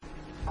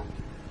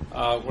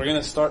We're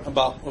going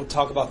to we'll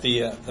talk about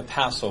the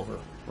Passover,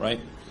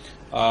 right?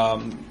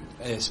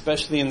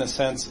 Especially in the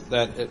sense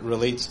that it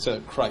relates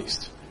to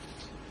Christ.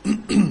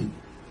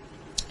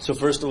 So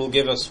first, it will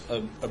give us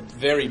a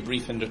very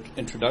brief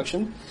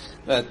introduction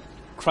that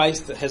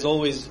Christ has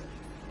always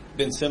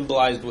been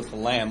symbolized with a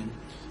lamb.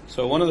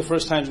 So one of the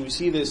first times we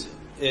see this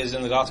is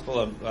in the Gospel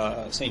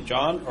of St.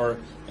 John, or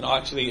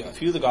actually a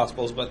few of the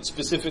Gospels, but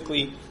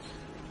specifically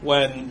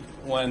when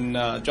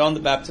John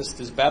the Baptist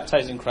is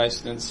baptizing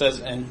Christ, and it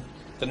says, and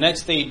the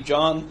next day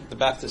John the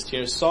Baptist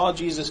here saw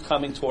Jesus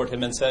coming toward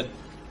him and said,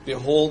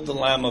 "Behold the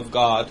Lamb of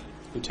God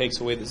who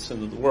takes away the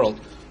sin of the world."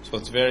 So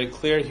it's very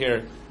clear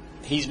here,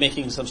 he's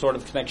making some sort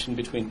of connection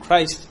between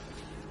Christ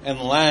and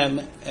the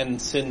Lamb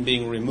and sin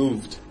being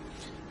removed.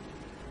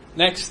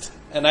 Next,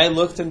 and I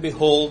looked, and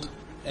behold,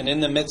 and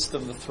in the midst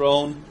of the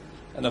throne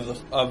and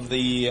of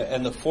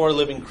the four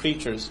living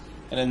creatures,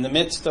 and in the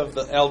midst of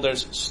the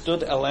elders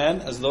stood a lamb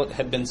as though it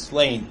had been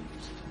slain,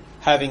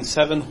 having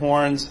 7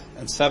 horns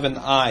and 7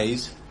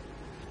 eyes,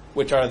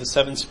 which are the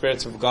 7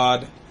 spirits of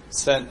God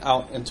sent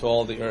out into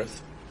all the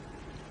earth.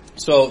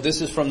 So this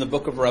is from the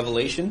book of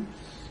Revelation.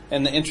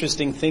 And the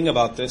interesting thing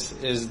about this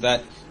is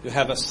that you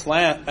have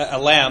a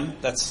lamb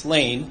that's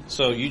slain.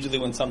 So usually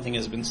when something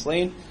has been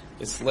slain,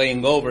 it's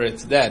laying over,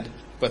 it's dead.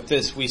 But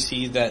this, we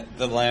see that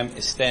the lamb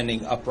is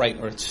standing upright,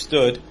 or it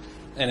stood,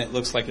 and it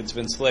looks like it's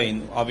been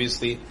slain.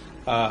 Obviously,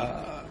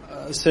 a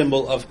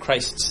symbol of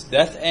Christ's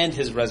death and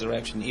his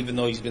resurrection. Even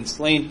though he's been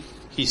slain,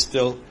 he's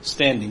still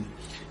standing.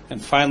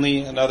 And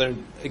finally, another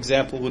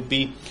example would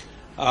be,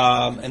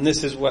 and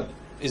this is what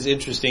is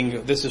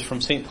interesting, this is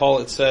from St. Paul,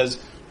 it says,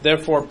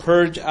 "Therefore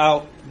purge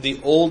out the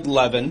old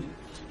leaven,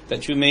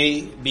 that you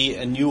may be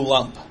a new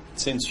lump,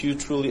 since you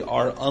truly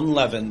are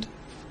unleavened.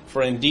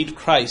 For indeed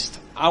Christ,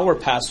 our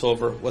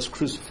Passover, was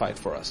crucified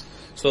for us."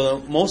 So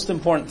the most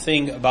important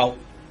thing about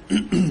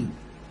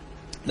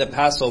the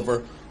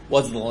Passover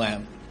was the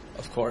lamb,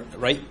 of course,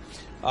 right?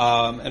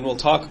 And we'll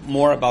talk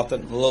more about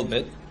that in a little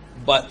bit.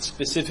 But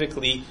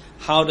specifically,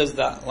 how does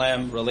that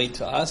lamb relate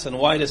to us? And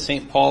why does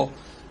St. Paul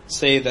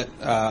say that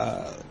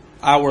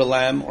our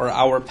lamb or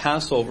our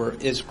Passover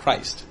is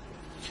Christ?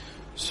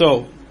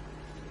 So,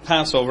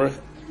 Passover,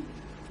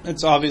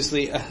 it's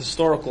obviously a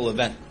historical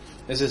event.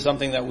 This is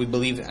something that we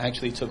believe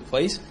actually took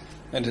place,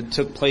 and it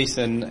took place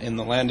in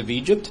the land of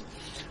Egypt.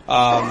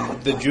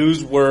 The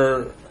Jews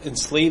were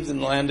enslaved in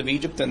the land of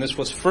Egypt, and this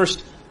was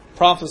first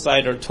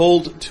prophesied or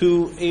told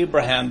to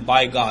Abraham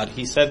by God.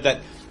 He said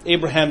that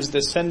Abraham's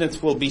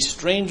descendants will be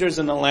strangers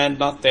in a land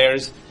not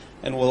theirs,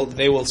 and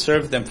they will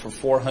serve them for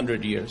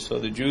 400 years. So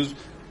the Jews,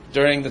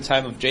 during the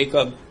time of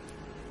Jacob,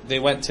 they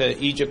went to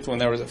Egypt when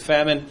there was a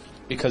famine,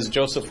 because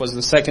Joseph was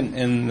the second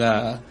in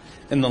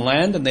the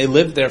land, and they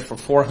lived there for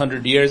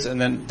 400 years,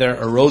 and then there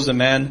arose a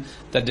man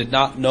that did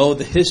not know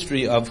the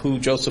history of who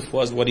Joseph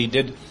was, what he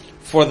did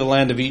for the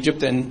land of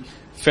Egypt, and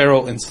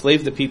Pharaoh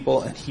enslaved the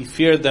people, and he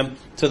feared them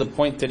to the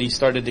point that he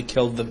started to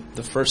kill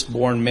the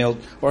firstborn male,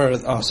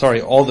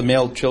 all the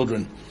male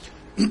children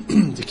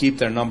to keep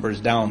their numbers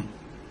down.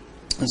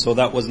 And so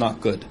that was not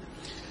good,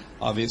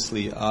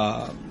 obviously.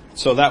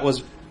 So that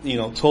was,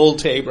 told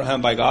to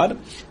Abraham by God.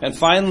 And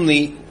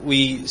finally,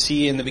 we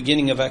see in the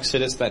beginning of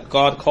Exodus that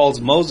God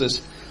calls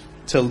Moses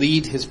to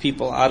lead his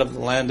people out of the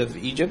land of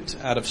Egypt,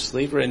 out of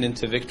slavery and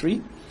into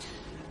victory.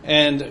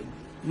 And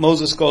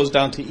Moses goes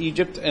down to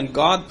Egypt, and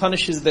God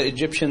punishes the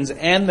Egyptians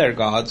and their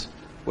gods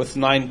with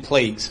 9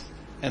 plagues.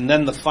 And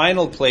then the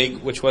final plague,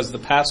 which was the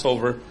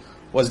Passover,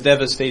 was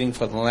devastating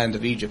for the land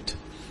of Egypt.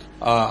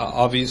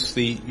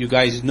 Obviously, you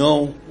guys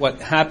know what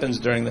happens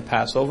during the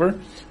Passover,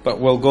 but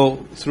we'll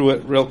go through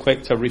it real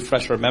quick to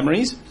refresh our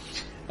memories.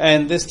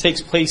 And this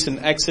takes place in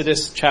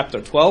Exodus chapter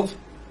 12.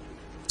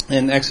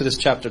 And Exodus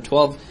chapter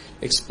 12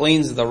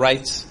 explains the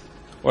rites,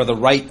 or the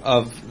rite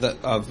of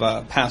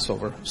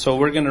Passover. So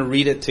we're going to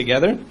read it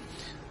together.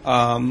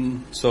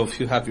 So if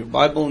you have your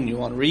Bible and you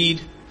want to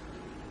read,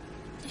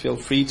 feel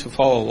free to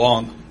follow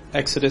along.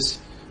 Exodus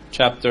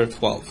chapter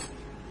 12.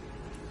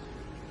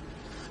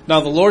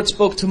 "Now the Lord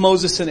spoke to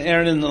Moses and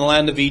Aaron in the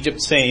land of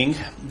Egypt, saying,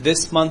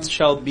 This month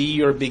shall be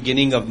your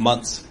beginning of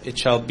months. It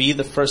shall be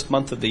the first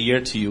month of the year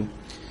to you.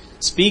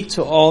 Speak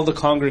to all the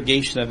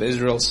congregation of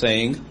Israel,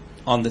 saying,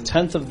 On the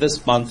 10th of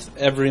this month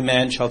every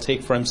man shall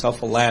take for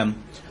himself a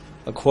lamb,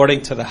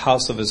 according to the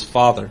house of his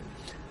father,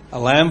 a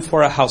lamb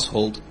for a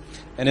household.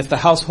 And if the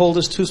household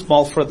is too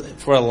small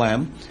for a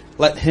lamb,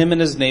 let him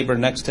and his neighbor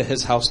next to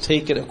his house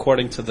take it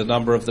according to the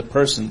number of the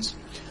persons.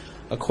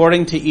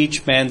 According to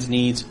each man's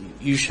needs,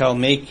 you shall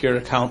make your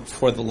account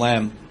for the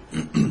lamb.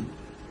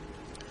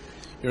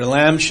 Your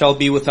lamb shall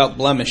be without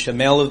blemish, a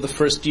male of the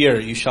first year.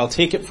 You shall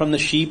take it from the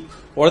sheep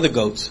or the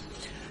goats.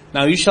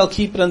 Now you shall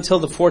keep it until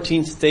the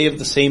 14th day of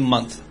the same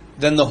month.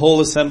 Then the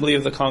whole assembly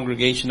of the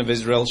congregation of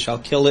Israel shall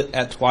kill it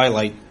at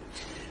twilight.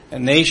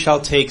 And they shall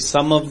take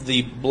some of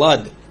the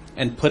blood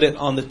and put it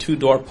on the 2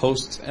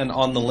 doorposts and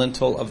on the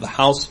lintel of the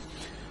house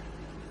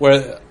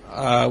where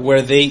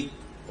they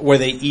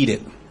eat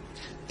it.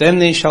 Then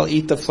they shall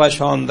eat the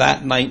flesh on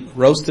that night,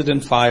 roasted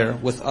in fire,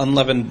 with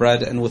unleavened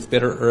bread, and with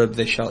bitter herb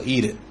they shall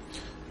eat it.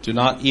 Do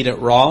not eat it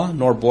raw,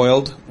 nor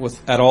boiled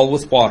at all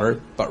with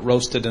water, but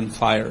roasted in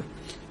fire.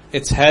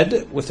 Its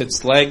head with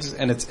its legs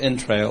and its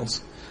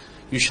entrails.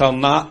 You shall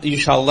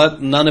let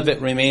none of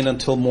it remain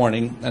until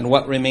morning, and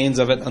what remains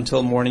of it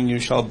until morning you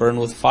shall burn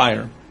with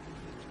fire.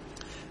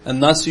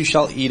 And thus you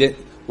shall eat it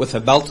with a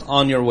belt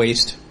on your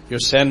waist, your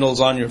sandals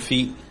on your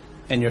feet,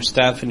 and your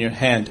staff in your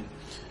hand.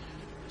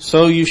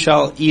 So you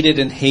shall eat it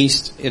in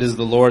haste. It is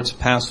the Lord's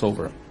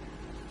Passover.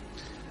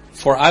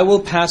 For I will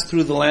pass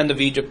through the land of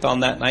Egypt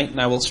on that night,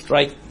 and I will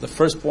strike the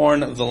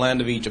firstborn of the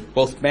land of Egypt,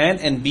 both man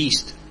and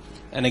beast.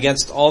 And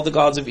against all the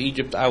gods of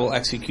Egypt I will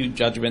execute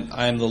judgment.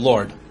 I am the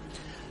Lord.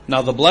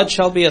 Now the blood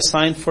shall be a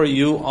sign for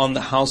you on the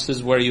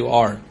houses where you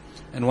are.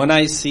 And when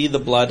I see the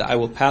blood, I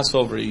will pass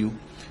over you.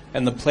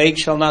 And the plague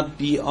shall not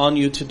be on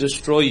you to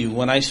destroy you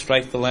when I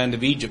strike the land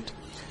of Egypt.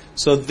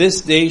 So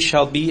this day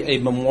shall be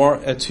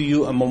to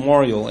you a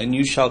memorial, and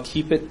you shall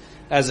keep it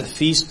as a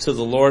feast to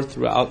the Lord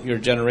throughout your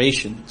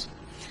generations.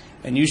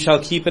 And you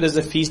shall keep it as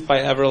a feast by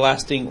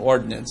everlasting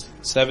ordinance.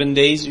 7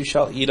 days you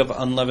shall eat of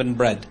unleavened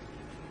bread.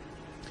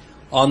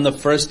 On the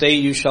first day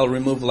you shall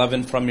remove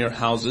leaven from your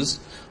houses.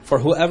 For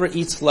whoever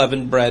eats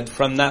leavened bread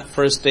from that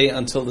first day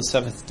until the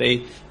 7th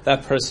day,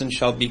 that person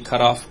shall be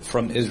cut off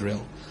from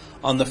Israel.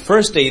 On the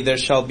first day there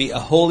shall be a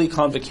holy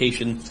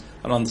convocation,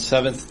 and on the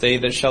 7th day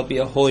there shall be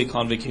a holy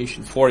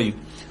convocation for you.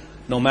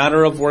 No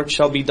matter of work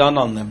shall be done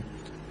on them,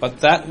 but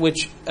that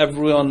which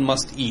everyone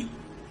must eat,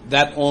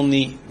 that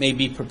only may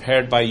be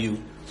prepared by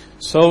you.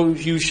 So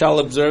you shall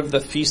observe the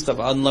feast of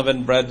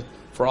unleavened bread,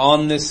 for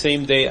on this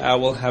same day I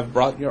will have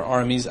brought your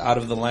armies out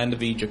of the land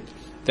of Egypt.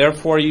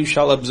 Therefore you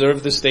shall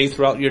observe this day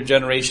throughout your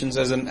generations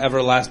as an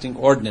everlasting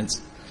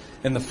ordinance.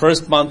 In the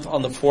first month,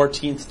 on the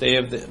 14th day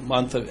of the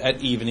month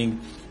at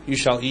evening, you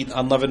shall eat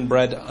unleavened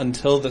bread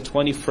until the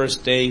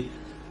 21st day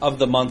of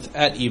the month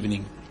at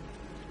evening.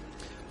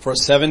 For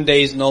 7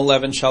 days no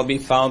leaven shall be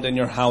found in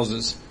your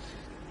houses.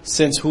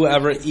 Since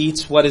whoever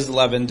eats what is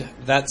leavened,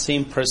 that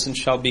same person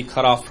shall be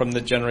cut off from the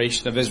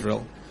generation of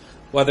Israel.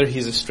 Whether he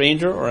is a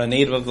stranger or a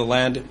native of the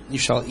land, you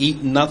shall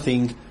eat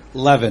nothing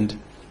leavened.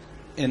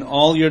 In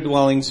all your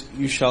dwellings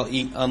you shall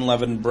eat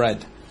unleavened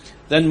bread.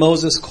 Then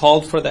Moses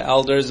called for the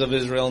elders of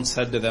Israel and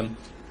said to them,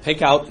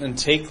 Pick out and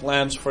take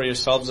lambs for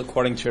yourselves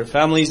according to your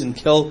families, and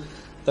kill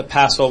the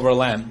Passover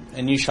lamb.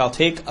 And you shall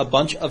take a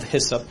bunch of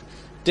hyssop,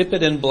 dip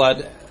it in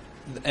blood,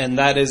 and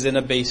that is in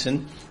a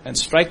basin, and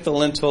strike the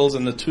lintels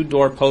and the 2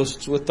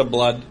 doorposts with the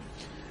blood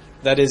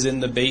that is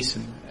in the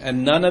basin.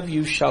 And none of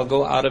you shall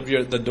go out of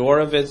the door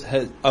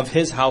of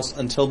his house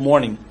until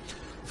morning,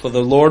 for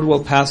the Lord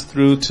will pass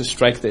through to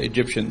strike the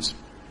Egyptians.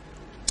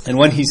 And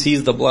when he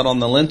sees the blood on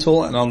the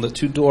lintel and on the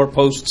 2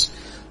 doorposts,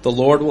 the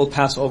Lord will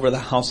pass over the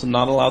house and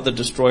not allow the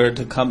destroyer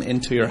to come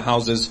into your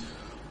houses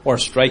or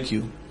strike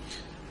you.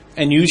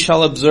 And you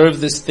shall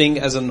observe this thing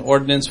as an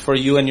ordinance for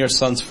you and your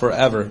sons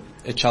forever.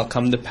 It shall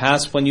come to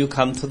pass when you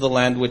come to the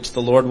land which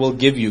the Lord will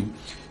give you,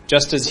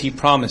 just as he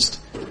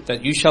promised,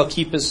 that you shall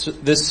keep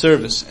this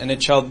service. And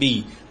it shall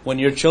be, when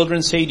your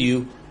children say to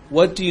you,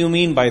 What do you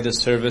mean by this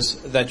service?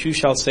 That you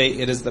shall say,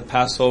 It is the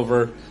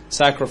Passover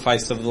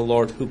sacrifice of the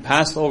Lord, who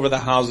passed over the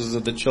houses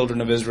of the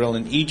children of Israel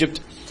in Egypt,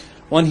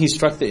 when he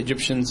struck the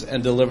Egyptians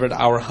and delivered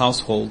our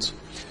households.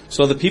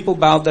 So the people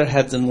bowed their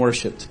heads and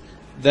worshipped.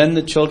 Then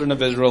the children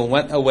of Israel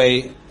went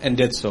away and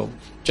did so,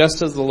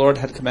 just as the Lord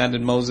had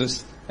commanded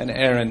Moses and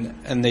Aaron,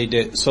 and they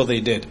did. So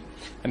they did.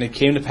 And it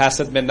came to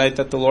pass at midnight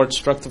that the Lord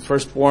struck the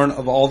firstborn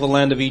of all the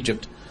land of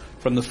Egypt,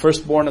 from the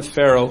firstborn of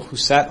Pharaoh, who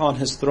sat on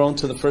his throne,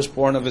 to the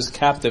firstborn of his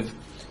captive,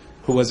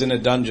 who was in a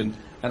dungeon,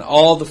 and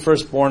all the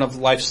firstborn of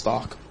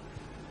livestock.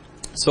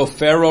 So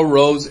Pharaoh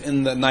rose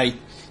in the night,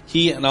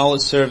 he and all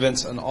his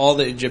servants and all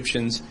the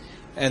Egyptians,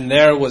 and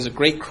there was a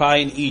great cry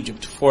in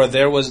Egypt, for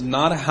there was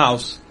not a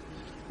house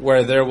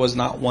where there was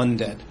not one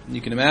dead.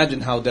 You can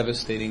imagine how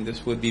devastating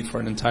this would be for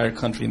an entire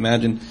country.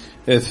 Imagine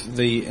if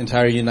the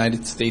entire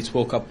United States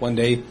woke up one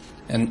day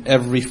and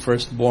every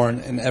firstborn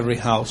in every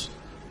house,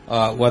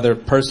 whether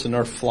person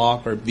or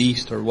flock or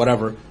beast or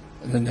whatever,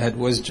 the head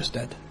was just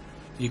dead.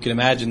 You can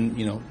imagine,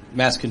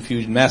 mass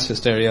confusion, mass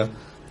hysteria.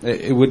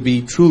 It would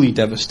be truly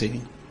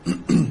devastating.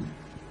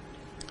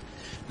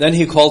 Then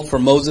he called for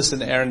Moses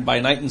and Aaron by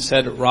night and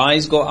said,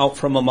 Rise, go out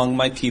from among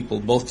my people,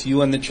 both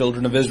you and the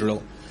children of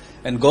Israel,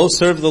 and go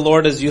serve the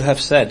Lord as you have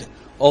said.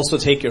 Also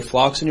take your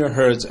flocks and your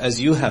herds as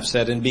you have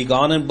said, and be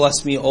gone and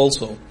bless me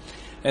also.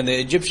 And the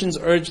Egyptians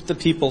urged the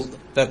people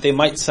that they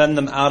might send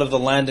them out of the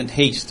land in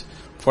haste,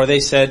 for they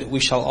said, We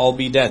shall all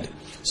be dead.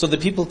 So the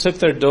people took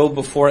their dough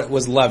before it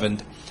was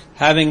leavened,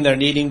 having their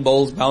kneading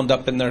bowls bound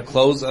up in their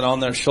clothes and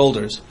on their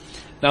shoulders.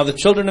 Now the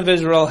children of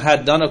Israel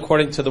had done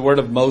according to the word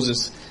of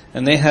Moses,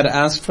 and they had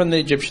asked from the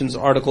Egyptians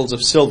articles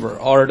of silver,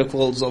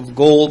 articles of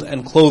gold,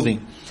 and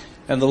clothing.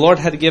 And the Lord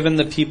had given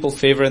the people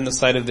favor in the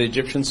sight of the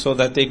Egyptians, so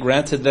that they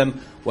granted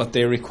them what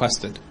they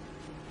requested.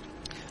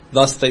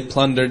 Thus they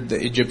plundered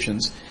the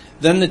Egyptians.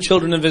 Then the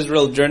children of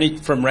Israel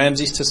journeyed from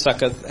Ramses to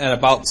Succoth, and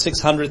about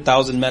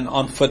 600,000 men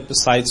on foot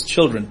besides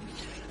children.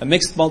 A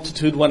mixed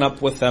multitude went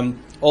up with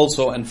them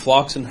also, and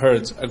flocks and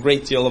herds, a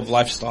great deal of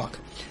livestock.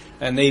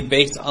 And they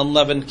baked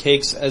unleavened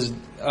cakes as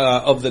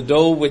of the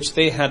dough which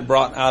they had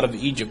brought out of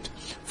Egypt,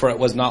 for it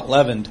was not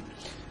leavened,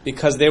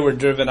 because they were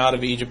driven out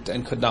of Egypt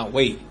and could not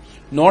wait.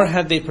 Nor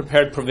had they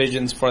prepared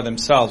provisions for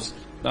themselves.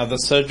 Now the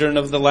sojourn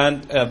of the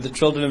land of the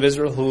children of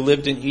Israel who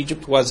lived in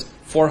Egypt was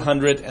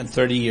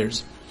 430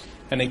 years.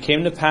 And it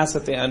came to pass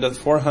at the end of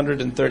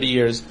 430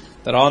 years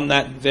that on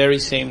that very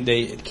same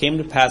day it came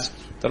to pass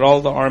that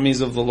all the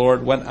armies of the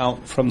Lord went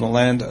out from the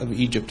land of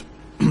Egypt.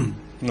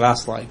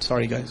 Last slide.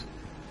 Sorry, guys.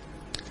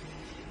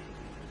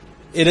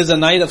 It is a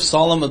night of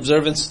solemn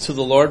observance to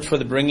the Lord for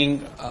the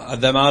bringing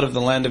them out of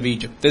the land of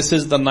Egypt. This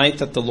is the night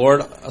that the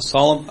Lord,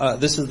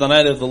 this is the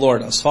night of the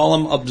Lord, a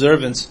solemn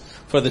observance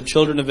for the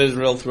children of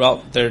Israel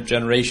throughout their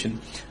generation.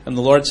 And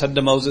the Lord said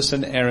to Moses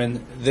and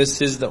Aaron,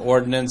 this is the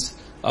ordinance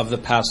of the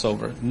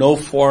Passover. No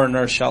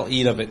foreigner shall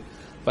eat of it,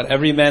 but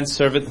every man's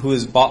servant who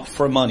is bought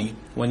for money,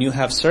 when you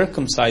have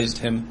circumcised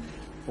him,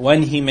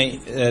 then he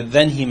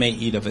may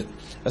eat of it.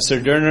 A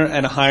sojourner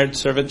and a hired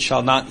servant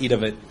shall not eat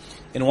of it.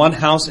 In one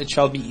house it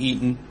shall be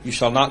eaten. You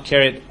shall not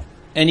carry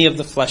any of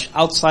the flesh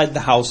outside the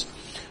house,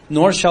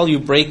 nor shall you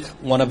break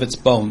one of its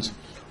bones.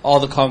 All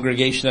the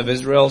congregation of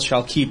Israel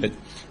shall keep it.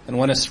 And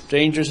when a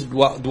stranger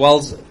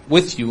dwells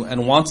with you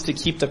and wants to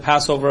keep the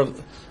Passover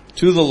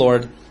to the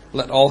Lord,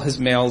 let all his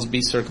males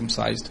be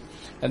circumcised.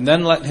 And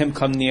then let him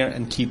come near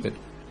and keep it.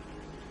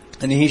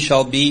 And he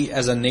shall be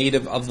as a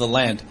native of the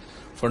land,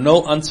 for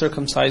no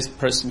uncircumcised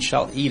person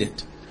shall eat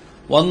it.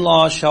 One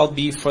law shall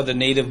be for the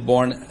native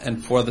born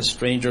and for the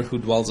stranger who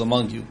dwells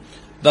among you.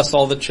 Thus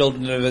all the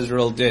children of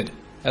Israel did.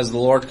 As the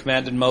Lord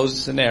commanded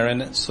Moses and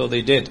Aaron, so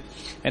they did.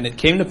 And it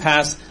came to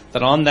pass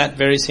that on that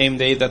very same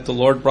day that the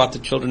Lord brought the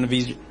children of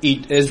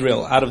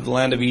Israel out of the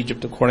land of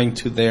Egypt according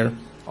to their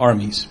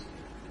armies.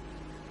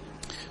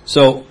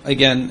 So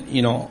again,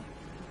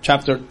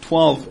 chapter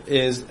 12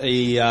 is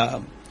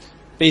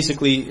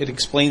basically it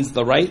explains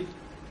the rite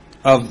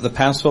of the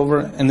Passover,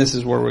 and this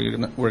is where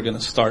we're gonna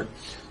start.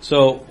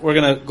 So we're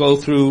going to go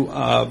through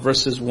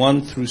verses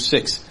 1 through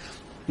 6.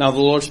 Now the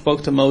Lord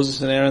spoke to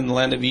Moses and Aaron in the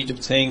land of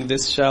Egypt, saying,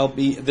 This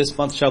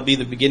month shall be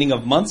the beginning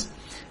of months,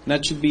 and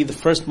that should be the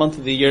first month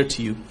of the year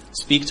to you.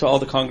 Speak to all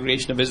the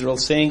congregation of Israel,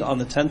 saying, On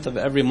the 10th of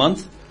every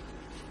month,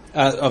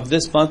 of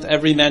this month,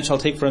 every man shall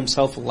take for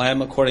himself a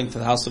lamb according to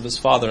the house of his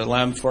father, a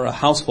lamb for a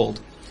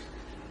household.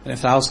 And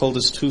if the household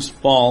is too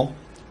small,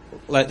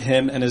 let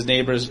him and his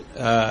neighbor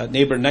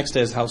next to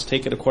his house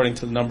take it according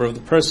to the number of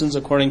the persons,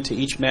 according to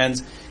each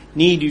man's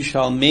need. You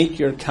shall make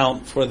your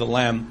count for the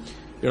lamb.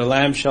 Your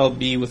lamb shall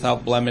be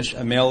without blemish,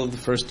 a male of the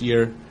first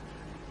year.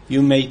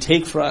 You may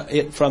take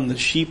it from the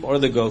sheep or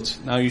the goats.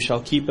 Now you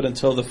shall keep it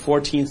until the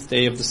 14th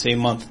day of the same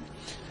month.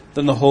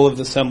 Then the whole of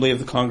the assembly of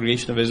the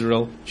congregation of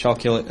Israel shall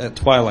kill it at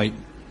twilight.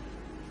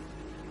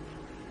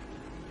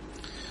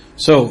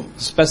 So,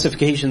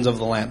 specifications of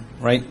the lamb,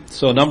 right?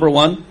 So number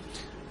 1,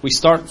 we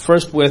start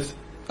first with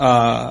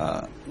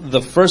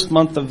the first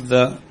month of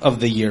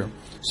the year.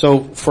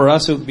 So for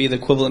us it would be the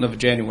equivalent of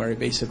January,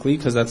 basically,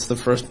 because that's the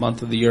first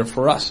month of the year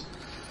for us.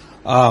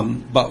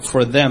 But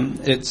for them,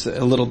 it's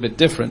a little bit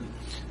different.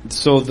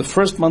 So the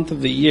first month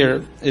of the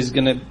year is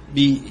going to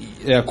be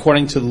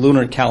according to the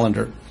lunar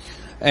calendar.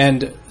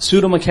 And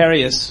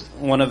Pseudo-Macarius,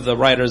 one of the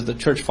writers, the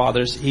church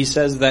fathers, he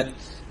says that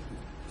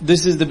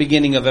this is the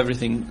beginning of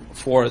everything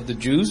for the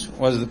Jews,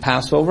 was the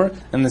Passover,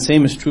 and the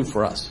same is true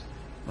for us,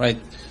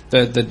 right?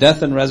 The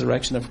death and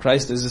resurrection of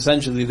Christ is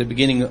essentially the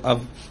beginning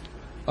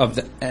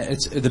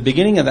it's the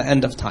beginning of the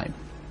end of time,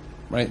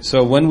 right?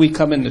 So when we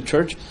come into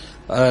church,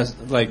 some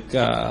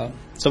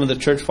of the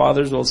church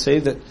fathers will say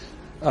that,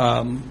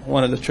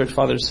 one of the church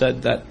fathers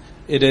said that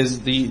it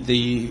is the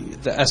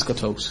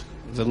eschatos.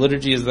 The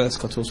liturgy is the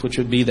eschatos, which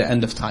would be the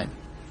end of time.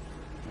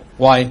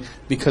 Why?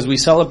 Because we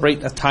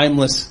celebrate a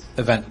timeless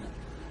event.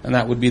 And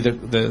that would be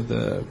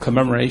the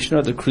commemoration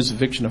of the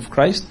crucifixion of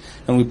Christ,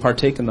 and we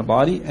partake in the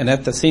body, and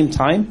at the same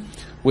time,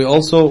 we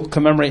also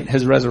commemorate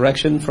His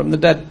resurrection from the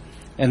dead.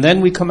 And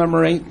then we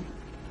commemorate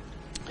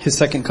His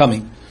second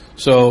coming.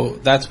 So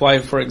that's why,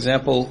 for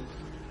example,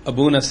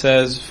 Abuna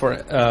says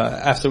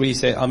after we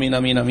say Amin,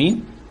 Amin,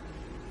 Amin,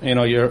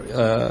 your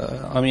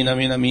Amin,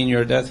 Amin, Amin,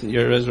 your death,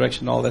 your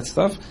resurrection, all that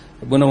stuff,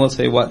 Abuna will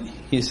say what?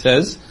 He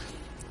says,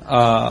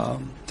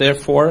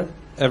 therefore,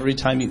 every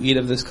time you eat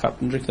of this cup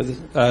and drink of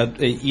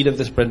this, eat of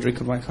this bread and drink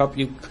of my cup,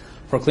 you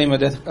proclaim a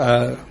death.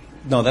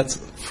 No, that's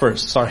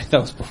first. Sorry, that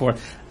was before.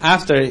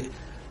 After,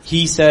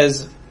 he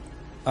says,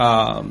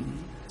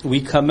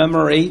 we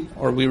commemorate,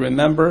 or we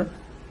remember,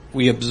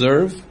 we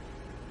observe,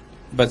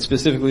 but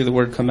specifically the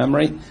word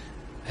commemorate,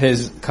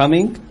 His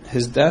coming,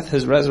 His death,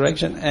 His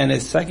resurrection, and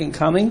His second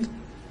coming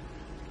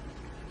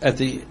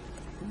say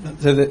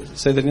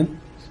that again?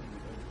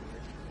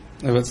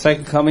 The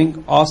second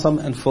coming, awesome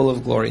and full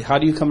of glory. How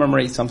do you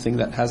commemorate something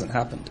that hasn't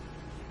happened?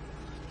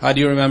 How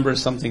do you remember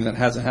something that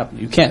hasn't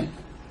happened? You can't.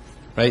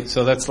 Right?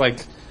 So that's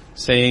like,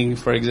 saying,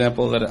 for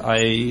example, that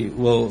I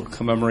will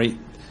commemorate,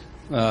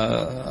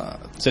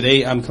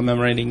 today I'm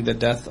commemorating the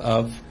death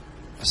of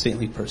a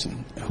saintly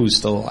person who's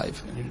still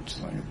alive. And you're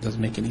just like, it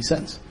doesn't make any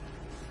sense.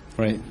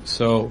 Right?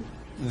 So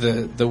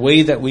the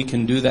way that we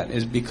can do that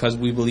is because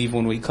we believe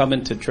when we come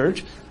into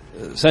church,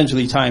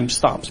 essentially time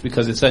stops,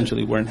 because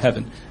essentially we're in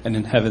heaven, and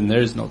in heaven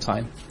there is no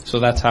time. So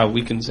that's how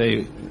we can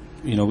say,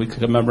 we could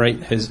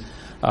commemorate his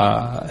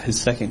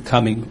second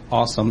coming,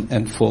 awesome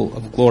and full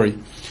of glory.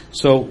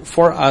 So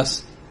for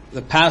us,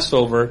 the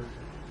Passover,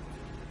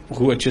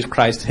 which is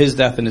Christ, his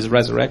death and his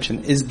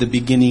resurrection, is the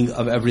beginning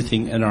of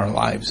everything in our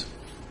lives.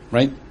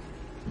 Right?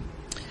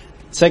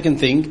 Second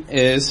thing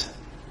is,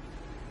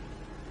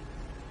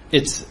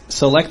 it's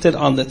selected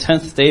on the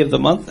 10th day of the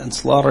month and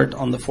slaughtered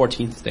on the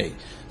 14th day.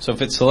 So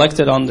if it's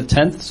selected on the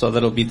 10th, so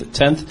that'll be the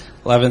 10th,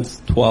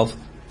 11th, 12th,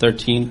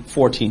 13th,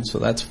 14th. So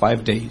that's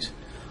 5 days.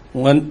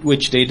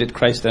 Which day did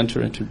Christ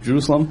enter into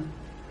Jerusalem?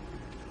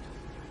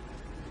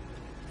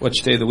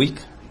 Which day of the week?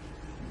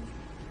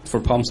 For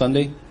Palm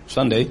Sunday?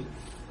 Sunday.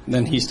 And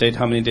then he stayed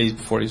how many days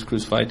before he was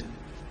crucified?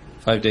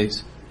 5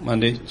 days.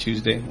 Monday,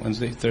 Tuesday,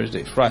 Wednesday,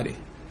 Thursday, Friday.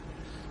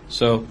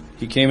 So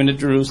he came into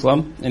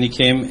Jerusalem, and he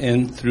came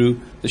in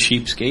through the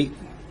Sheep's Gate.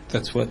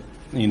 That's what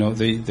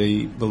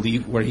they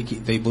believe,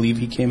 they believe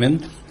he came in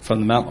from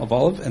the Mount of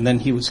Olives, and then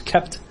he was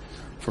kept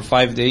for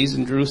 5 days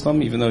in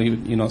Jerusalem, even though he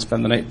would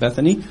spend the night at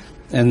Bethany,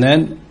 and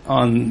then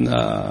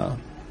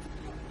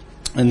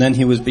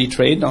he was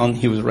betrayed.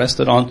 He was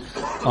arrested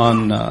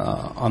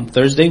on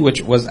Thursday,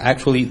 which was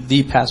actually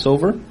the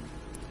Passover,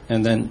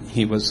 and then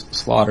he was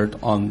slaughtered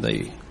on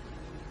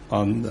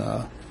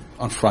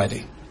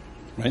Friday,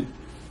 right?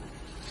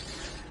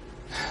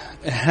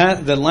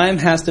 The lamb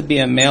has to be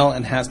a male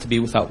and has to be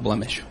without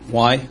blemish.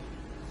 Why?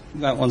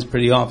 That one's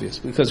pretty obvious.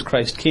 Because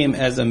Christ came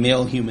as a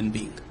male human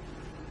being.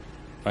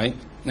 Right?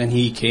 And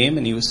he came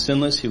and he was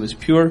sinless, he was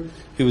pure,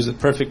 he was a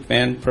perfect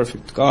man,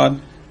 perfect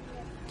God,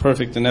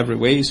 perfect in every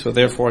way, so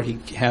therefore he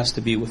has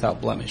to be without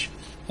blemish.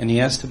 And he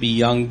has to be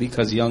young,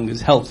 because young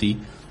is healthy.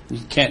 You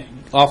can't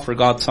offer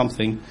God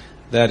something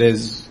that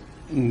is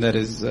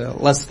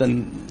less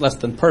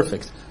than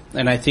perfect.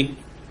 And I think,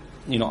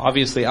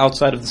 obviously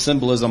outside of the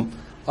symbolism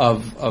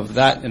of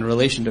that in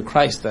relation to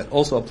Christ, that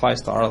also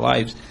applies to our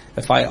lives.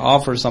 If I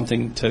offer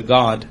something to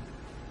God,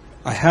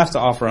 I have to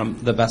offer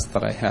him the best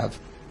that I have.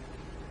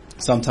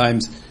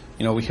 Sometimes,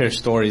 we hear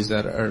stories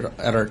at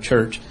our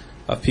church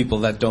of people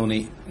that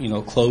donate,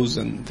 clothes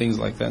and things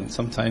like that. And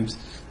sometimes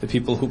the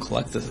people who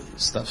collect the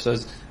stuff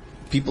says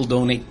people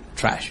donate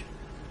trash.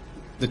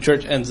 The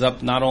church ends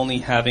up not only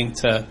having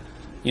to,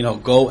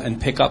 go and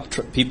pick up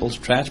people's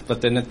trash, but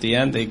then at the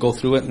end they go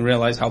through it and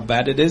realize how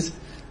bad it is.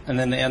 And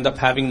then they end up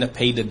having to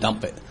pay to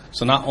dump it.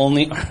 So not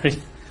only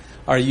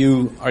are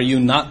you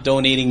not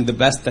donating the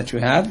best that you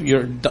have,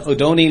 you're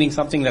donating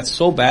something that's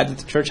so bad that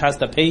the church has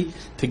to pay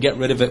to get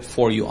rid of it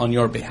for you on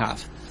your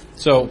behalf.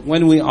 So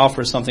when we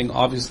offer something,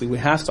 obviously we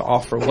have to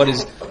offer what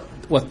is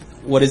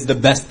the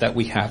best that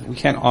we have. We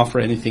can't offer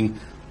anything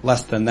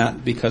less than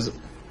that, because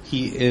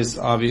he is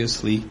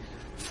obviously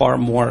far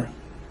more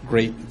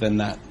great than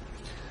that.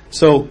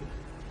 So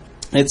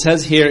it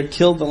says here,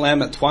 killed the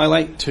lamb at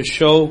twilight to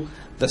show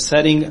the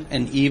setting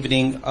and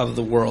evening of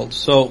the world.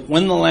 So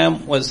when the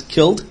lamb was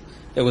killed,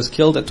 it was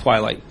killed at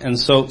twilight. And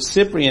so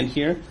Cyprian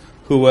here,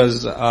 who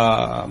was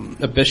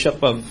a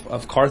bishop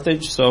of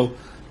Carthage, so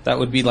that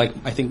would be like,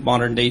 I think,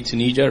 modern day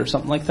Tunisia or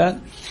something like that.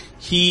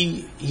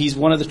 He's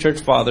one of the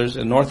church fathers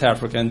in North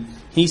Africa, and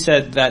he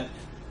said that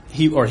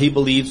he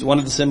believes one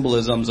of the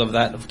symbolisms of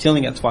that, of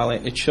killing at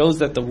twilight, it shows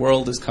that the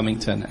world is coming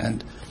to an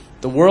end.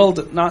 The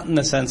world, not in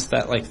the sense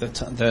that like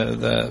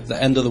the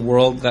end of the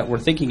world that we're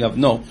thinking of.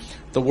 No,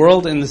 the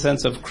world in the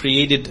sense of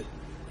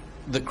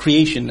the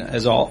creation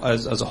as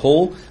a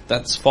whole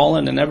that's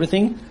fallen and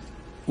everything.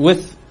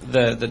 With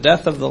the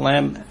death of the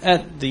Lamb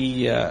at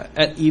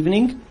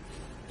evening,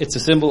 it's a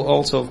symbol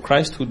also of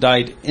Christ who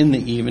died in the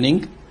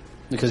evening,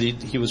 because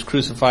he was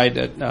crucified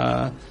at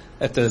the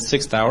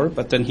 6th hour,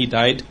 but then he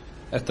died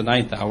at the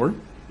 9th hour,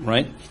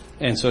 right?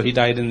 And so he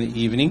died in the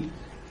evening.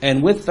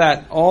 And with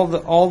that, all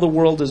the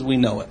world as we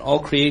know it, all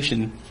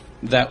creation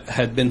that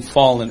had been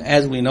fallen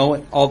as we know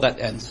it, all that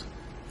ends.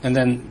 And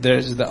then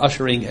there's the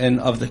ushering in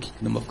of the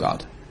kingdom of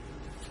God.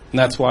 And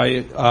that's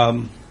why,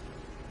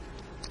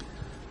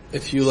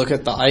 if you look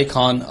at the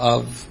icon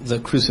of the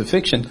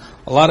crucifixion,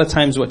 a lot of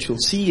times what you'll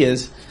see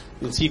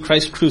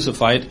Christ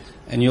crucified,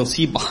 and you'll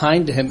see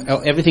behind him,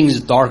 everything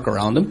is dark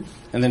around him,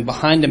 and then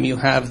behind him you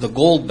have the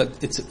gold,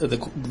 but it's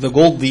the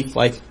gold leaf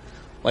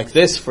like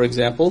this, for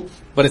example,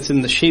 but it's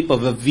in the shape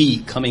of a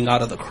V coming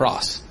out of the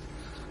cross.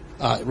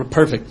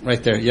 Perfect,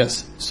 right there,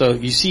 yes. So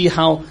you see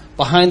how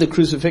behind the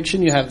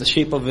crucifixion you have the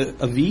shape of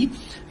a V,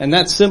 and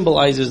that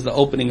symbolizes the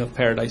opening of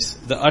paradise,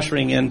 the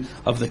ushering in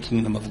of the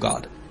kingdom of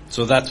God.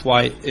 So that's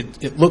why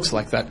it looks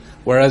like that.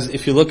 Whereas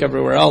if you look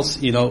everywhere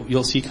else,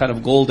 you'll see kind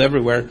of gold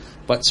everywhere,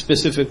 but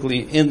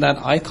specifically in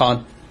that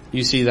icon,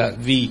 you see that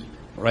V,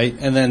 right?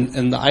 And then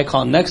in the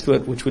icon next to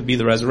it, which would be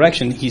the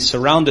resurrection, he's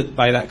surrounded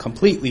by that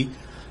completely.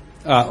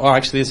 or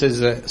actually this is,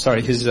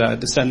 his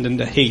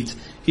descendant hate.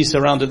 He's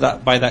surrounded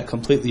by that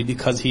completely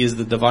because he is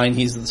the divine,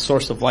 he's the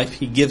source of life,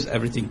 he gives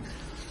everything.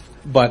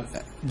 But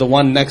the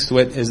one next to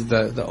it is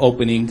the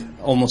opening,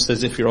 almost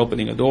as if you're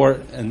opening a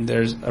door and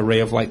there's a ray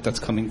of light that's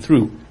coming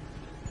through.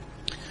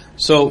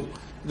 So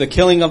the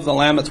killing of the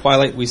lamb at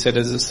twilight, we said,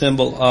 is a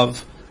symbol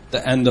of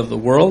the end of the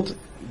world,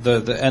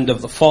 the end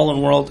of the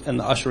fallen world, and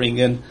the ushering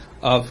in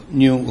of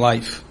new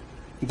life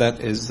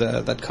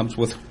that comes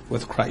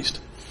with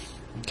Christ.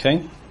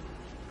 Okay?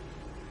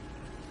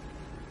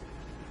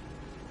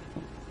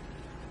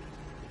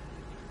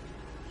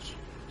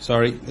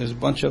 Sorry, there's a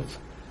bunch of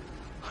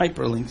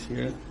hyperlinks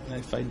here.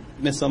 If I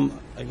miss them,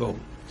 I go.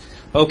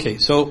 Okay,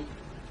 so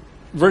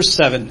verse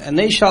 7, and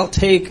they shall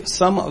take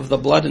some of the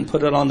blood and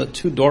put it on the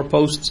 2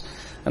 doorposts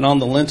and on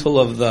the lintel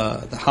of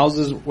the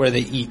houses where they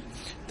eat.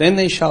 Then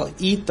they shall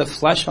eat the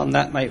flesh on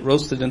that night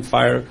roasted in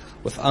fire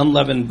with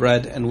unleavened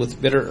bread, and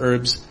with bitter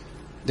herbs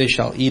they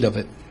shall eat of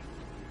it.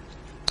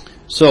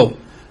 So,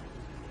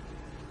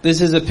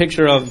 this is a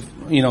picture of,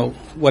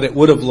 what it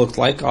would have looked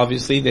like.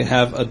 Obviously, they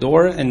have a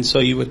door, and so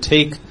you would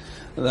take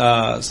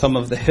some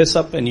of the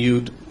hyssop and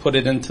you'd put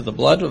it into the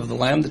blood of the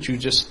lamb that you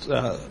just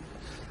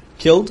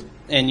killed,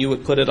 and you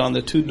would put it on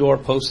the 2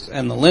 doorposts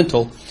and the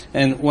lintel.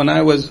 And when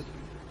I was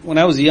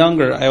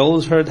younger, I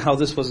always heard how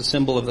this was a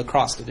symbol of the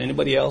cross. Did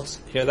anybody else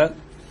hear that?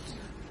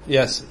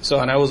 Yes. So,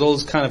 and I was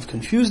always kind of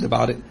confused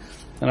about it,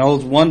 and I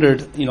always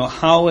wondered,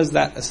 how is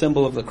that a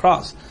symbol of the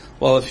cross?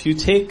 Well, if you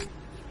take,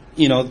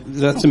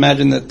 let's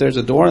imagine that there's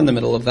a door in the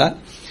middle of that,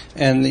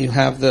 and you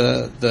have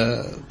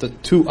the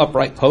 2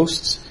 upright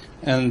posts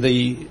and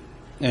the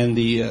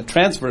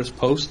transverse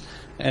post,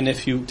 and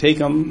if you take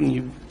them and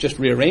you just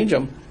rearrange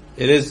them,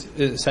 it is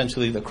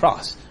essentially the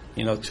cross.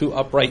 2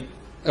 upright,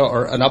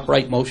 or an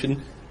upright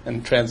motion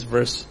and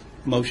transverse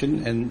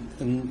motion,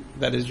 and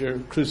that is your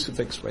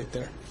crucifix right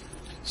there.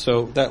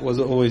 So that was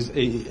always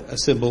a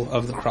symbol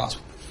of the cross.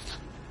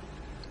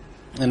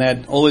 And I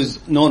had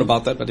always known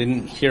about that, but I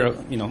didn't hear,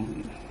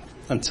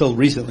 until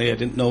recently I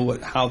didn't know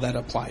how that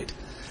applied.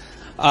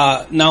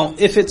 Now,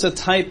 if it's a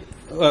type,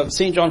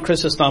 St. John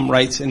Chrysostom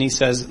writes, and he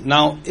says,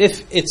 now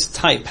if its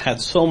type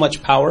had so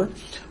much power,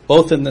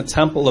 both in the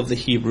temple of the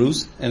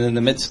Hebrews and in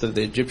the midst of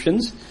the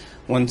Egyptians,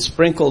 when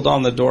sprinkled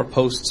on the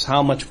doorposts,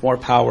 how much more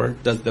power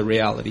does the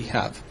reality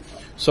have?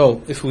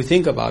 So, if we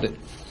think about it,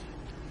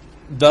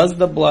 does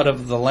the blood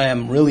of the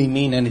lamb really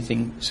mean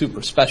anything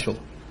super special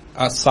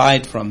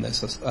aside from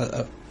this,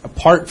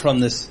 apart from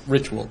this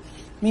ritual?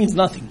 It means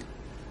nothing.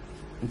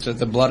 It's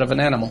the blood of an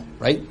animal,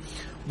 right?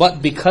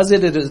 But because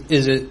it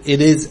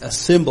is a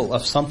symbol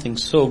of something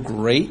so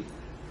great,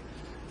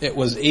 it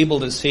was able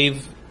to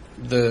save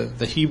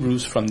the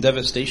Hebrews from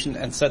devastation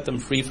and set them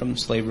free from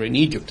slavery in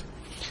Egypt.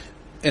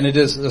 And it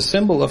is a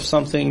symbol of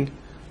something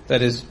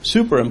that is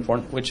super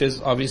important, which is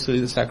obviously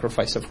the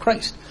sacrifice of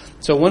Christ.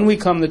 So when we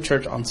come to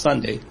church on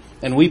Sunday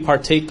and we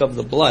partake of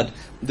the blood,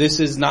 this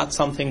is not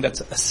something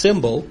that's a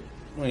symbol.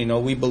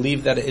 We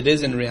believe that it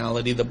is in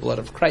reality the blood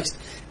of Christ.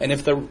 And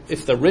if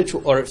the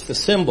ritual, or if the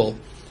symbol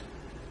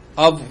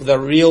of the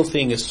real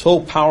thing is so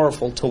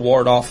powerful to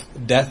ward off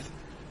death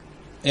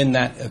in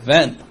that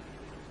event,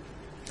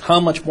 how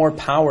much more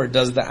power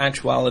does the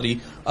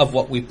actuality of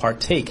what we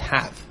partake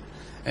have?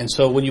 And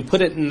so when you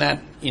put it in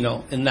that,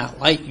 in that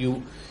light,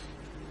 you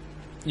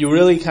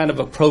really kind of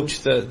approach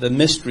the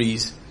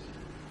mysteries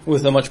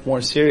with a much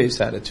more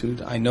serious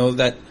attitude. I know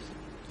that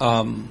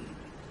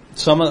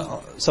some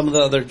of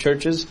the other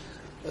churches,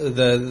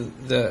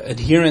 the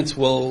adherents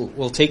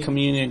will take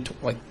communion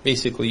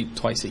basically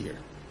twice a year.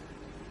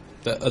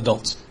 The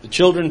adults, the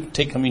children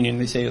take communion.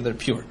 They say they're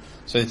pure,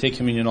 so they take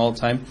communion all the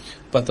time.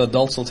 But the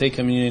adults will take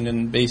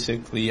communion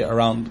basically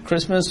around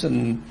Christmas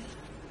and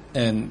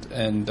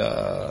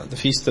the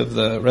Feast of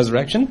the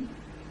Resurrection,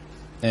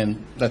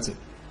 and that's it.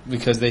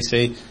 Because they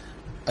say,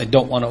 I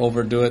don't want to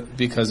overdo it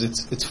because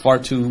it's far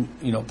too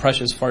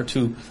precious, far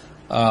too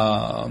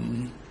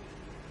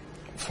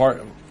far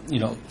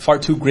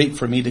too great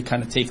for me to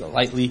kind of take it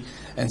lightly,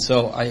 and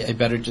so I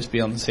better just be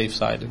on the safe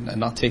side and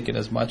not take it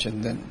as much.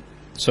 And then,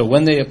 so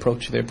when they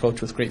approach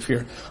with great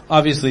fear.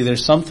 Obviously,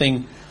 there's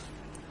something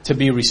to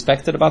be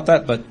respected about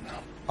that, but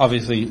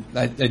obviously,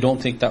 I don't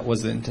think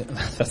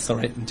that's the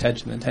right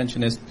intention. The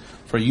intention is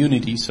for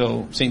unity.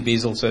 So St.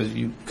 Basil says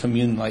you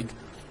commune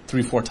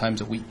 3-4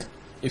 times a week,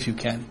 if you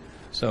can.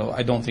 So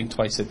I don't think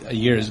twice a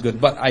year is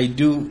good. But I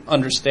do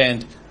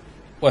understand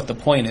what the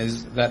point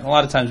is, that a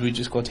lot of times we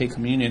just go take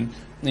communion,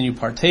 and you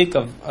partake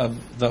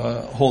of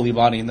the holy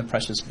body and the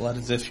precious blood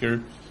as if you're,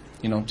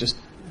 just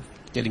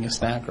getting a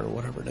snack or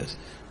whatever it is.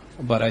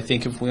 But I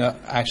think if we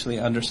actually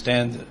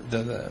understand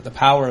the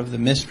power of the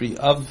mystery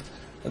of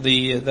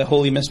the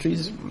holy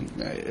mysteries,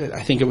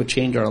 I think it would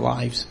change our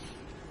lives.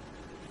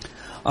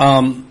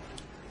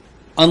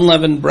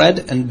 Unleavened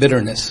bread and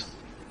bitterness.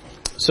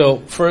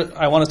 So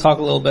I want to talk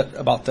a little bit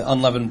about the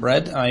unleavened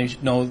bread. I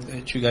know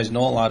that you guys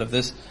know a lot of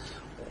this.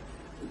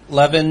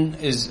 Leaven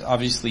is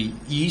obviously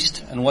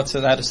yeast, and what's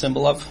that a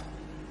symbol of?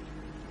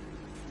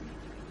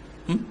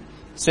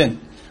 Sin.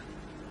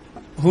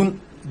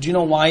 do you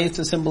know why it's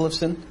a symbol of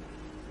sin?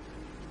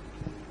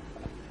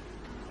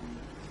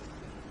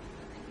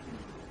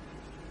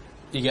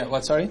 You get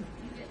what, sorry?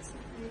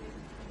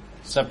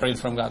 Separated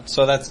from God.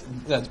 So that's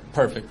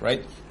perfect,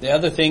 right? The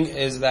other thing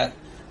is that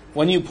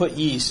when you put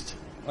yeast,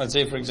 let's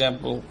say for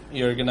example,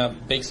 you're gonna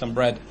bake some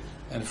bread,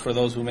 and for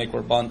those who make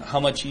korban, how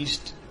much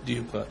yeast do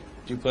you put?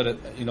 Do you put it,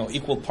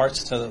 equal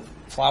parts to the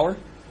flour?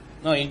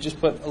 No, you just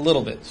put a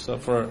little bit. So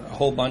for a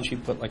whole bunch, you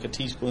put like a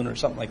teaspoon or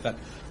something like that.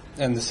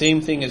 And the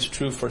same thing is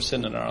true for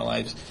sin in our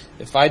lives.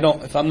 If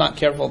I'm not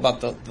careful about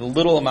the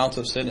little amount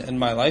of sin in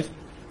my life,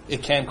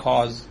 it can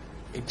cause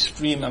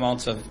extreme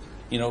amounts of,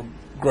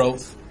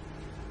 growth,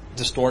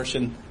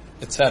 distortion,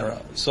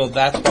 etc. So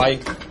that's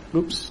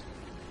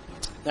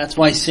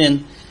why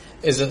sin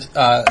is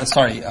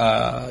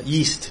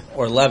yeast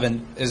or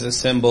leaven is a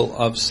symbol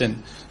of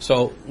sin.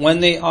 So when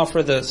they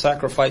offer the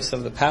sacrifice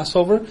of the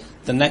Passover,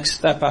 the next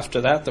step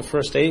after that, the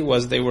first day,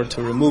 was they were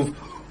to remove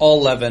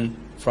all leaven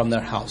from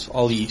their house,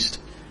 all yeast.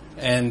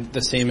 And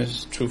the same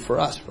is true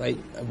for us, right?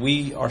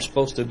 We are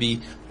supposed to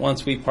be,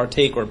 once we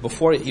partake, or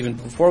before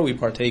we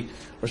partake,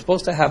 we're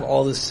supposed to have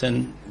all the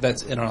sin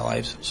that's in our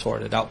lives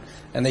sorted out.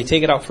 And they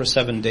take it out for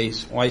 7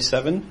 days. Why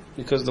 7?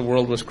 Because the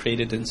world was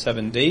created in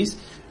 7 days.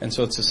 And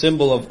so it's a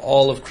symbol of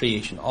all of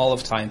creation, all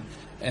of time.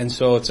 And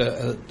so it's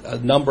a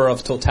number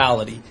of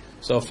totality.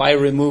 So if I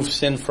remove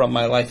sin from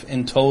my life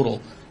in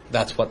total,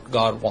 that's what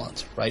God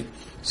wants, right?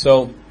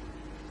 So,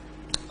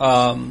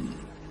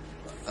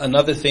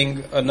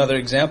 another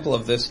example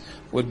of this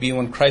would be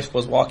when Christ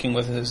was walking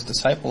with his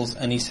disciples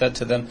and he said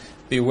to them,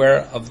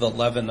 beware of the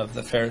leaven of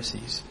the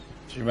Pharisees.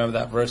 Do you remember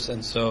that verse?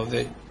 And so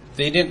they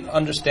didn't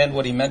understand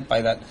what he meant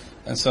by that.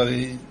 And so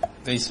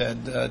they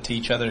said to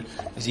each other,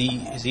 is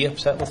he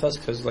upset with us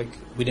because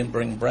we didn't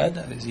bring bread?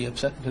 Is he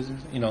upset because,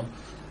 And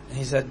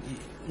he said,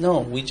 no,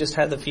 we just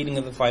had the feeding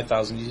of the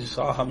 5,000. You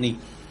saw how many,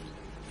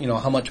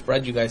 how much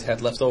bread you guys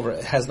had left over.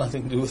 It has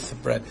nothing to do with the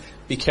bread.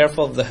 Be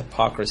careful of the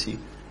hypocrisy.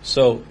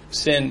 So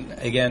sin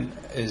again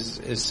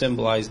is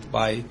symbolized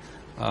by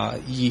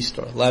yeast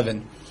or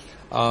leaven.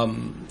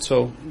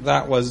 So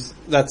that's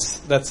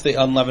the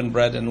unleavened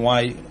bread, and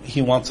why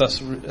he wants us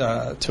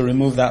to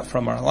remove that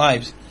from our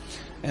lives.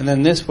 And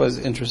then this was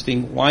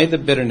interesting. Why the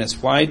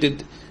bitterness? Why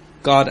did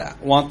God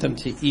want them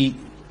to eat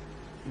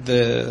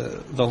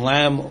the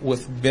lamb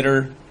with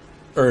bitter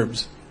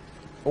herbs?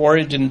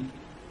 Origen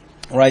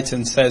writes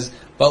and says,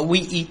 but we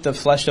eat the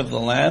flesh of the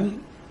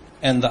lamb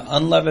and the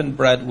unleavened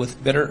bread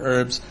with bitter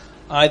herbs,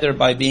 either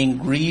by being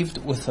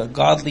grieved with a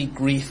godly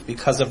grief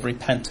because of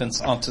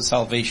repentance unto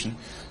salvation.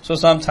 So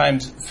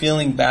sometimes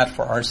feeling bad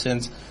for our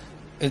sins,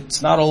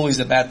 it's not always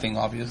a bad thing,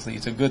 obviously.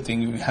 It's a good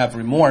thing. We have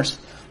remorse,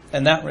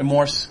 and that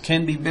remorse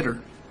can be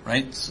bitter,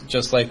 right? It's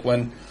just like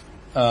when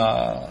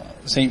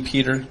St.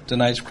 Peter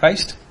denies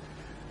Christ,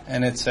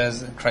 and it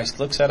says Christ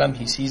looks at him,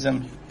 he sees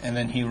him, and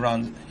then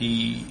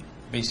he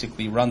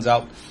basically runs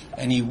out,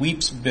 and he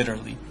weeps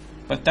bitterly.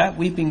 But that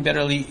weeping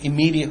bitterly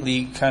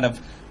immediately kind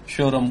of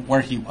showed him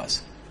where he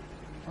was.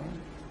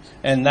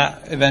 And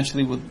that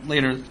eventually would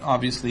later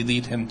obviously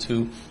lead him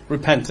to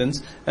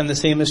repentance. And the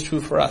same is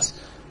true for us.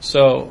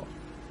 So,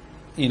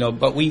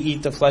 but we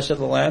eat the flesh of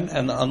the lamb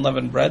and the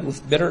unleavened bread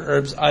with bitter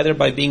herbs, either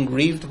by being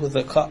grieved with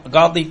a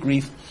godly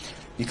grief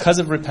because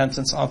of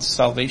repentance unto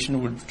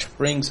salvation, which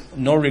brings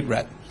no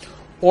regret,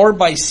 or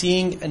by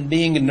seeing and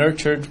being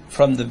nurtured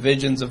from the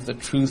visions of the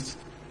truth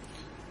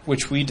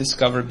which we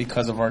discover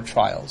because of our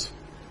trials.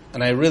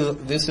 And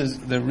this is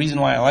the reason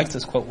why I like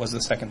this quote was the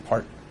second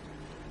part.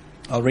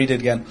 I'll read it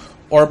again.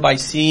 Or by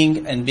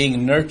seeing and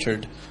being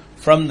nurtured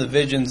from the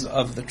visions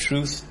of the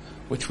truth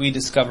which we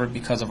discover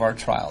because of our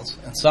trials.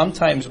 And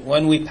sometimes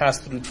when we pass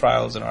through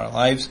trials in our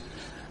lives,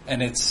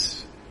 and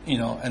it's,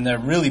 and they're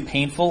really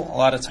painful, a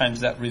lot of times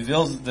that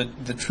reveals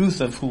the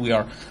truth of who we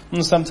are.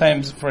 And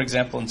sometimes, for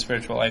example, in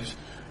spiritual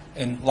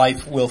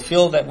life, we'll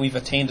feel that we've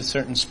attained a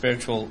certain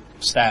spiritual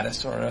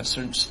status or a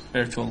certain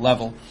spiritual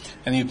level,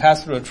 and you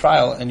pass through a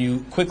trial and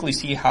you quickly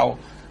see how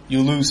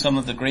you lose some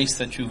of the grace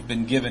that you've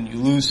been given. You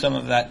lose some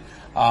of that,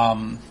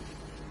 some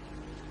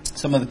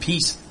of the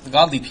peace, the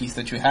godly peace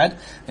that you had,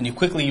 and you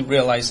quickly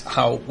realize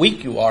how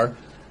weak you are,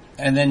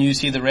 and then you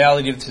see the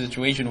reality of the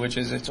situation, which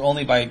is it's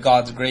only by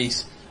God's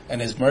grace and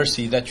His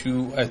mercy that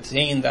you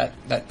attain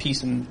that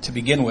peace to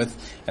begin with,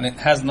 and it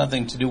has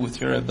nothing to do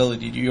with your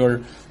ability,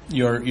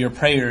 your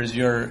prayers,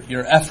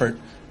 your effort.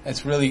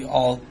 It's really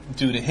all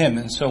due to Him.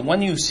 And so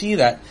when you see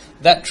that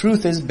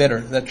truth is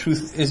bitter, that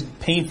truth is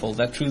painful,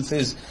 that truth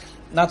is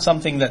not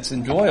something that's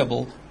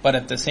enjoyable, but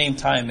at the same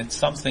time it's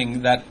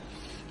something that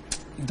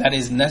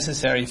is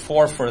necessary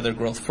for further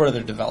growth,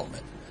 further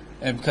development.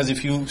 And because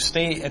if you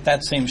stay at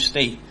that same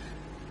state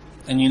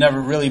and you never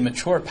really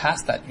mature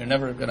past that, you're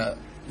never going to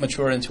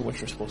mature into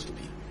what you're supposed to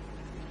be.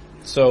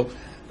 So,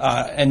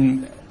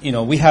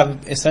 we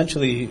have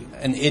essentially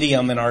an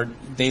idiom in our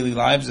daily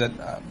lives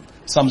that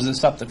sums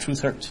this up: the truth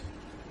hurts.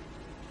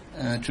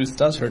 The truth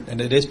does hurt, and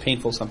it is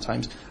painful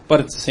sometimes. But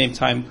at the same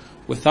time,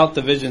 without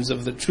the visions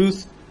of the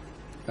truth,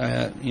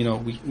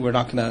 we're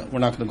not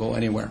gonna go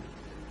anywhere.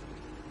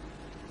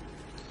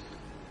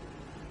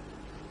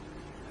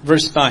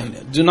 Verse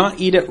 9, do not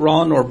eat it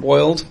raw nor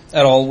boiled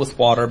at all with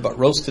water, but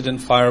roasted in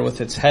fire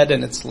with its head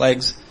and its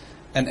legs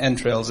and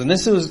entrails. And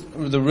this is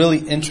the really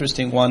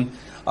interesting one,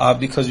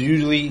 because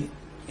usually,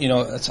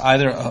 it's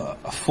either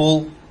a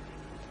full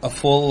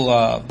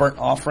burnt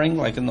offering,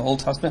 like in the Old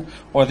Testament,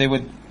 or they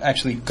would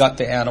actually gut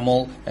the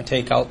animal and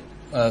take out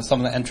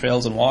some of the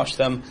entrails and wash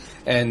them,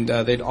 and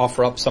they'd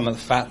offer up some of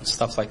the fat and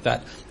stuff like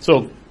that.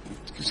 So,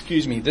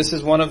 this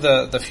is one of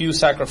the few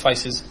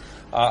sacrifices,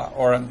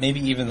 or maybe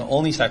even the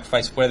only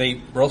sacrifice, where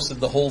they roasted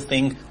the whole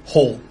thing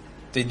whole.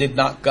 They did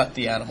not gut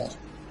the animal.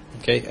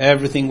 Okay,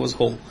 everything was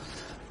whole.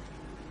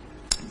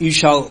 You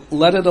shall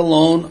let it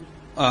alone.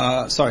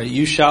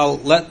 You shall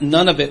let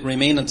none of it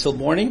remain until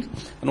morning,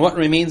 and what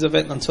remains of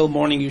it until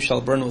morning you shall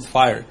burn with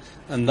fire,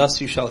 and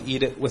thus you shall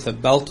eat it with a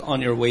belt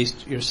on your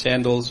waist, your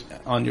sandals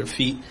on your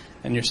feet,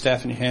 and your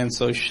staff in your hand,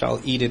 so you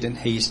shall eat it in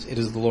haste. It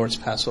is the Lord's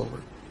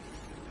Passover.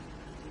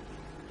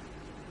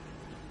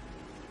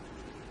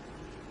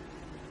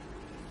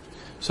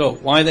 So,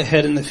 why the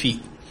head and the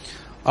feet?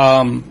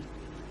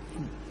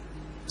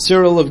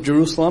 Cyril of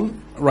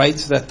Jerusalem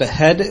writes that the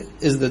head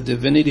is the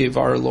divinity of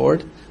our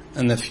Lord,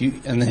 and the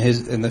feet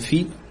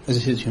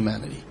is his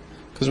humanity.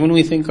 Because when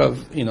we think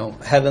of,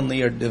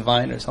 heavenly or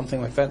divine or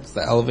something like that, it's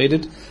the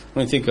elevated.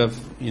 When we think of,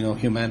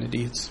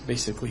 humanity, it's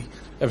basically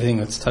everything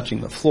that's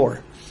touching the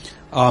floor.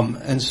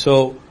 And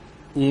so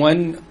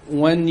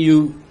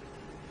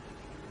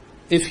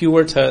if you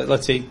were to,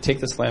 let's say, take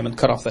this lamb and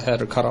cut off the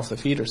head or cut off the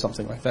feet or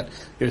something like that,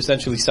 you're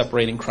essentially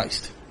separating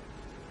Christ,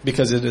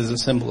 because it is a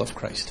symbol of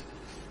Christ.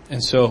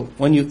 And so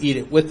when you eat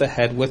it with the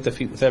head, with the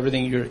feet, with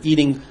everything, you're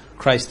eating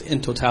Christ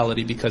in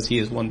totality, because he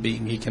is one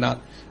being. He's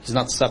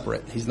not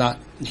separate. You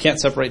can't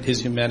separate his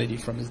humanity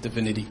from his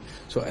divinity.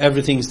 So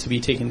everything is to be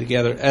taken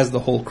together as the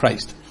whole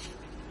Christ.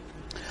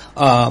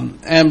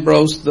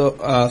 Ambrose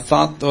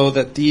thought though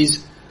that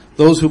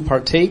those who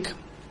partake,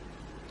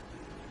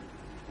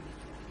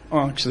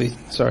 that's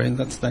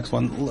the next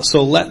one.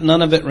 So let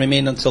none of it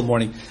remain until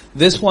morning.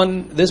 This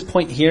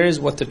point here is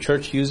what the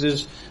church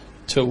uses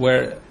to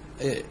where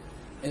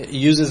it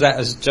uses that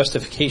as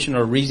justification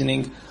or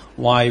reasoning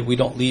why we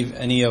don't leave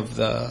any of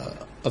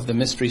the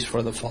mysteries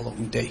for the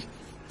following day.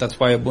 That's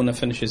why Abuna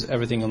finishes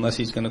everything, unless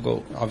he's going to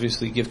go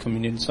obviously give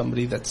communion to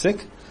somebody that's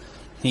sick.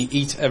 He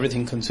eats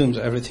everything, consumes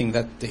everything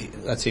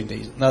that same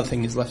day.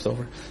 Nothing is left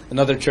over. In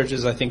other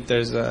churches, I think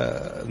there's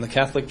in the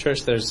Catholic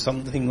Church, there's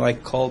something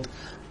like called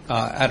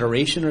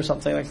adoration or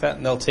something like that,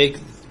 and they'll take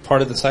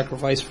part of the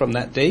sacrifice from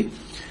that day,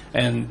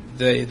 and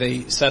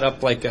they set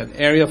up like an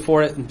area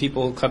for it, and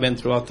people come in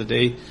throughout the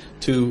day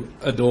to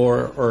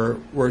adore or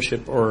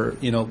worship or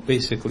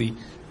basically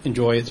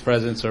enjoy its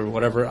presence or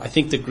whatever. I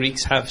think the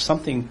Greeks have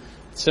something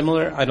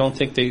similar. I don't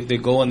think they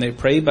go and they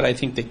pray, but I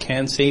think they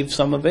can save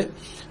some of it.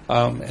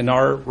 And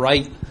our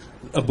rite,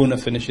 Abuna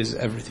finishes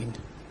everything,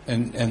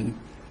 and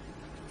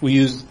we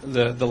use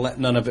the let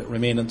none of it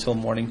remain until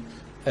morning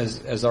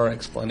as our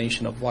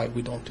explanation of why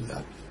we don't do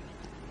that.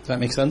 Does that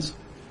make sense?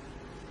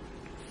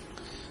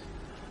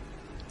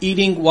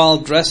 Eating while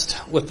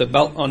dressed with the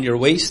belt on your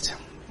waist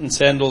and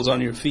sandals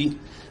on your feet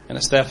and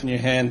a staff in your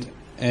hand,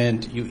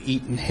 and you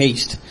eat in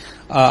haste.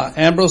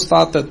 Ambrose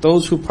thought that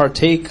those who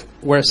partake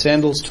wear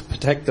sandals to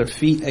protect their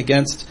feet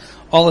against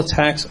all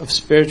attacks of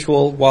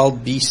spiritual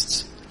wild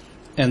beasts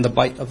and the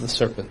bite of the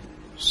serpent.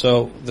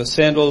 So the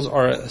sandals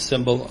are a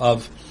symbol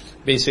of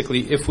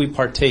basically, if we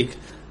partake,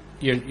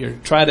 you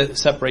try to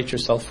separate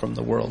yourself from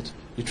the world.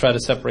 You try to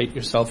separate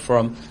yourself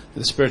from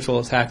the spiritual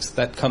attacks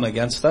that come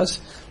against us,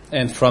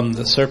 and from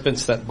the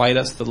serpents that bite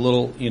us, the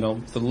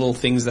little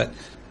things that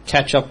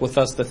catch up with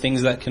us, the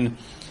things that can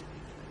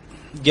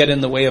get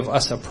in the way of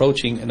us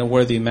approaching in a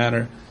worthy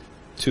manner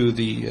to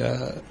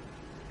the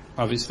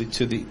obviously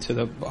to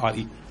the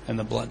body and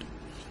the blood.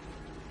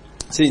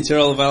 St.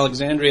 Cyril of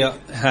Alexandria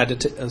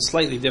had a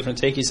slightly different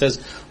take. He says,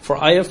 "For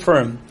I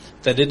affirm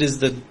that it is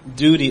the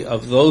duty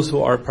of those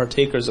who are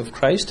partakers of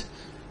Christ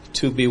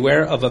to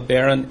beware of a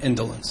barren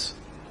indolence."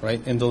 Right?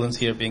 Indolence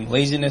here being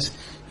laziness.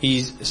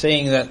 He's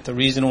saying that the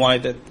reason why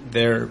that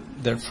they're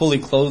fully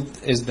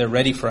clothed is they're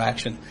ready for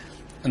action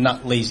and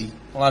not lazy.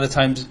 A lot of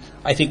times,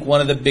 I think one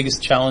of the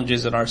biggest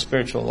challenges in our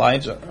spiritual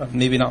lives,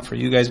 maybe not for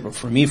you guys, but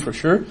for me for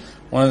sure,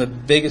 one of the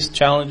biggest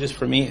challenges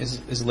for me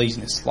is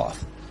laziness,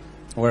 sloth.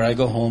 Where I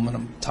go home and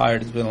I'm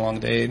tired, it's been a long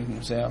day, and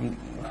I say,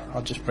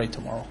 I'll just pray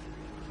tomorrow.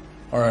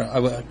 Or,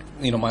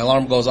 my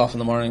alarm goes off in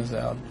the morning and say,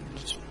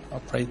 I'll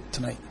pray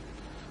tonight.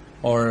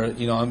 Or,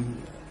 I'm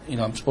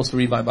supposed to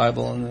read my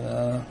Bible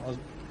and,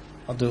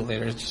 I'll do it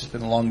later. It's just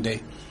been a long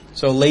day.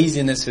 So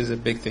laziness is a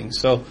big thing.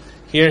 So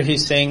here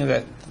he's saying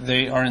that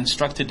they are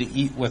instructed to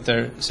eat with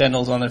their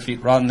sandals on their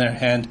feet, rod in their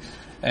hand,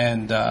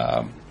 and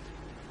a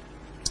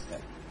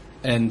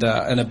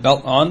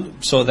belt on,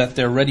 so that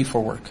they're ready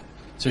for work,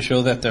 to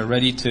show that they're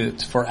ready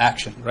for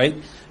action, right?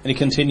 And he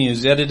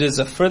continues, "Yet it is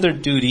a further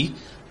duty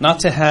not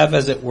to have,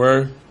 as it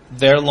were,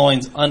 their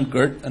loins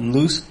ungirt and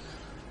loose,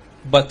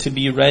 but to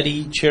be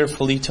ready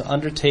cheerfully to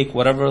undertake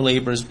whatever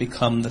labors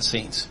become the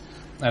saints."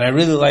 And I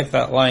really like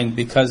that line,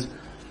 because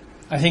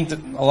I think that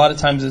a lot of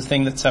times the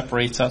thing that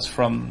separates us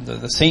from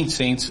the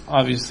saints,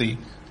 obviously,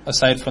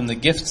 aside from the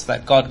gifts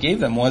that God gave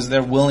them, was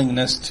their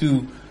willingness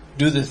to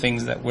do the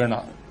things that we're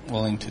not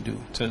willing to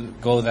do, to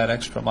go that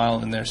extra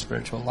mile in their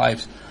spiritual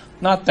lives.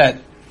 Not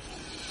that,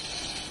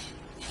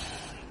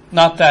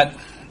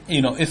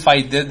 if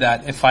I did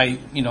that, if I,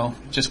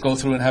 just go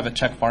through and have a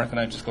check mark and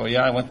I just go,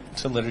 yeah, I went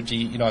to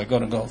liturgy, I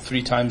go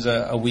 3 times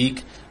a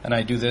week and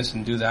I do this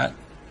and do that,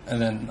 and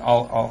then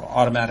I'll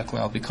automatically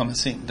become a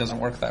saint. It doesn't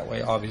work that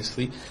way,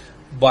 obviously.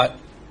 But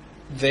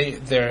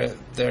their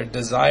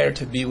desire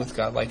to be with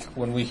God, like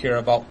when we hear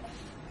about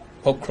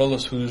Pope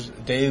Krolos, whose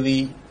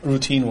daily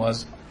routine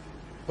was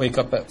wake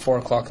up at 4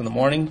 o'clock in the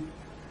morning,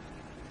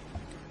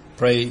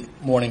 pray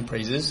morning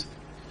praises,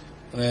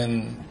 and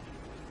then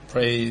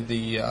pray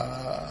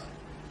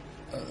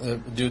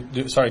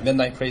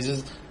midnight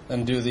praises,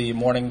 then do the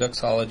morning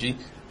doxology,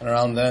 and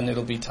around then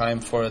it'll be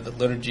time for the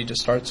liturgy to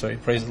start, so he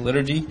prays the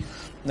liturgy,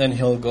 then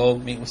he'll go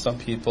meet with some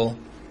people,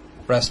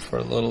 rest for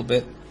a little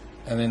bit,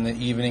 and in the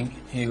evening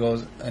he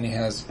goes and he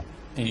has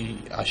the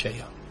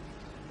Ashaya.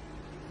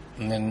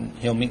 And then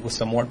he'll meet with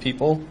some more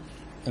people,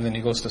 and then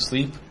he goes to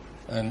sleep,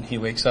 and he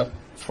wakes up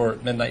for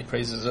midnight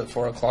praises at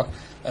 4 o'clock,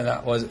 and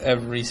that was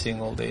every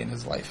single day in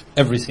his life.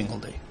 Every single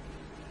day.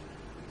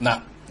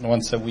 Not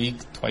once a week,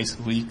 twice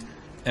a week,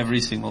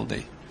 every single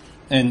day.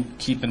 And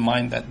keep in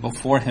mind that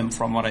before him,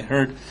 from what I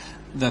heard,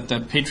 that the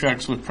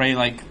patriarchs would pray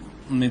like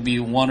maybe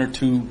 1 or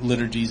 2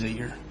 liturgies a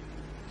year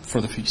for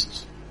the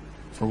feasts,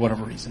 for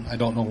whatever reason. I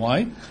don't know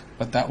why,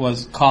 but that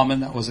was common,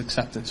 that was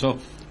accepted. So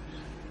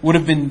would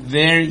have been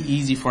very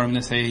easy for him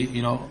to say,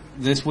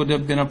 this would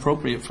have been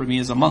appropriate for me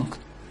as a monk.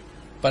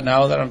 But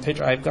now that I'm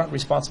patriarch, I've got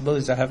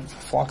responsibilities. I have a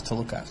flock to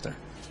look after.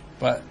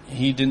 But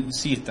he didn't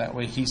see it that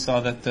way. He saw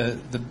that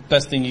the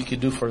best thing he could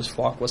do for his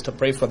flock was to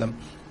pray for them.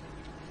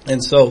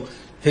 And so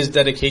his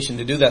dedication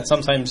to do that,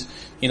 sometimes,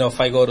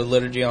 if I go to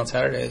liturgy on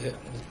Saturday,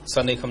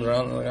 Sunday comes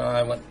around, and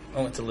I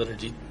went to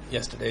liturgy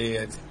yesterday,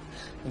 I'm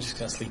just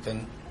going to sleep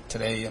in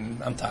today,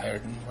 and I'm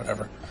tired and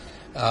whatever.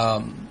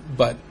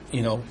 But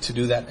to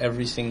do that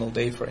every single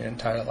day for your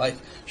entire life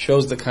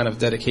shows the kind of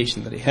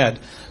dedication that he had.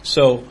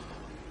 So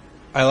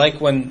I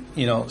like when,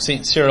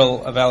 St.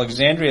 Cyril of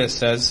Alexandria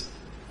says,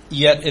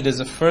 Yet it is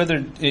a further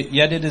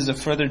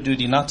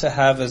duty not to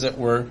have, as it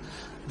were,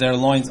 their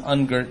loins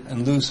ungirt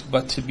and loose,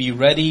 but to be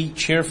ready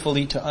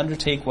cheerfully to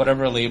undertake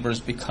whatever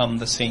labors become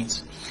the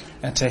saints,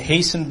 and to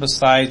hasten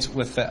besides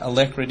with the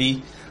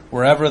alacrity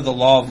wherever the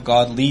law of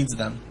God leads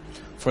them.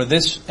 For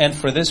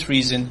this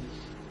reason,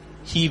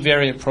 he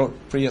very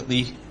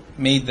appropriately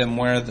made them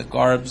wear the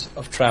garbs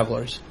of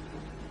travelers.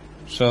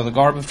 So the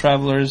garb of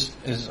travelers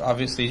is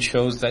obviously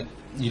shows that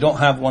you don't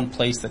have one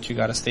place that you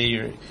got to stay.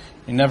 You're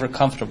never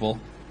comfortable,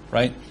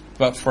 right?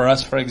 But for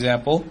us, for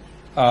example,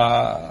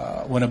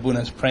 when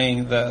Abuna is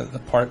praying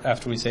the part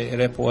after we say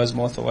Erepo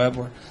Esmo Thoeb,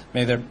 or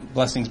may their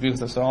blessings be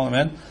with us all,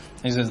 amen.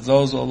 He says,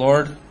 those, O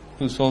Lord,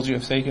 whose souls you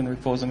have taken,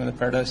 repose them in the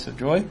paradise of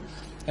joy.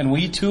 And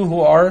we too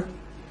who are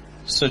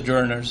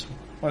sojourners.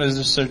 What does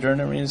a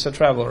sojourner mean? It's a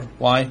traveler.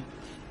 Why?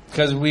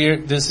 Because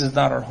this is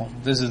not our home.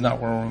 This is not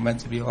where we're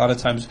meant to be. A lot of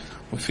times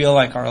we feel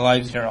like our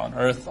lives here on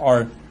earth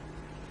are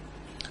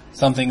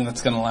something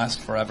that's going to last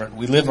forever.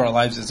 We live our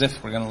lives as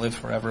if we're going to live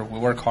forever. We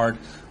work hard.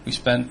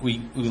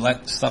 We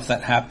let stuff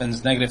that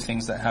happens, negative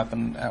things that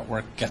happen at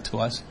work get to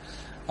us.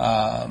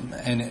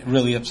 And it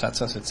really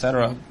upsets us,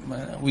 etc.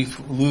 We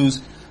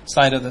lose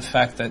sight of the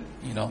fact that,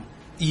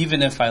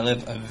 even if I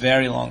live a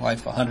very long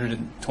life,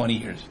 120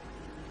 years,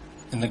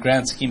 in the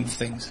grand scheme of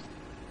things,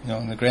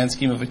 in the grand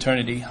scheme of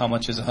eternity, how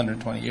much is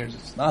 120 years?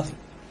 It's nothing.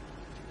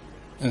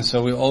 And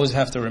so we always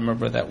have to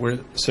remember that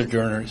we're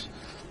sojourners.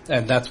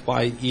 And that's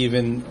why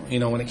even,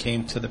 when it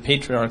came to the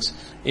patriarchs,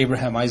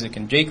 Abraham, Isaac,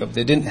 and Jacob,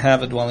 they didn't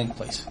have a dwelling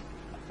place.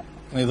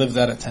 They lived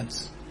out of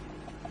tents.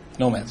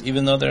 Nomads.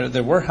 Even though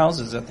there were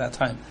houses at that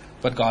time.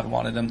 But God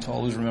wanted them to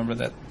always remember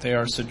that they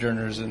are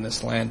sojourners in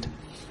this land.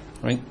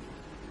 Right?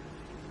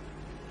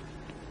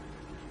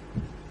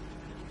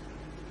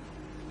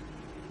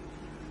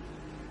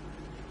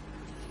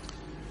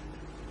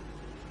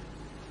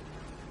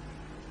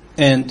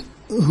 And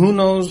who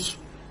knows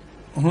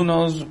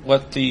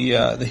what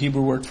the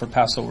Hebrew word for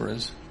Passover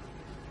is?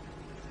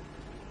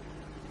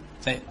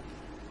 Say it.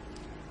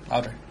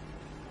 Louder.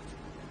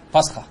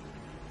 Pascha.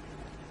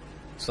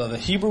 So the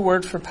Hebrew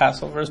word for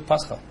Passover is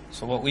Pascha.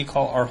 So what we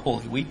call our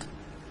Holy Week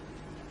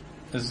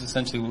is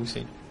essentially what we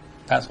say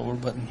Passover,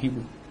 but in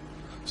Hebrew.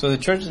 So the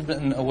church has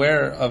been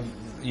aware of,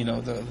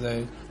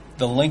 the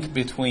link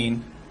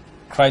between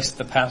Christ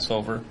the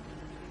Passover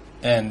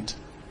and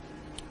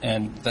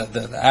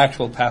the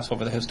actual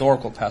Passover, the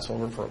historical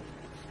Passover, for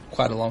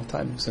quite a long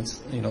time,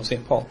 since,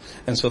 St. Paul.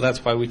 And so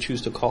that's why we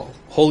choose to call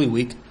Holy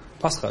Week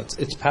Pascha.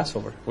 It's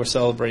Passover. We're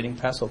celebrating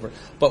Passover,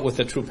 but with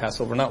the true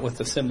Passover, not with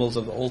the symbols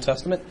of the Old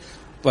Testament,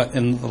 but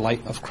in the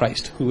light of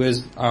Christ, who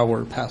is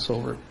our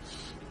Passover.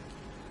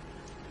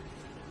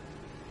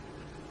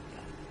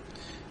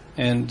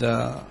 And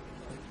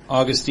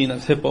Augustine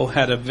of Hippo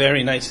had a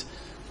very nice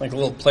like a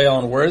little play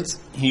on words,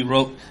 he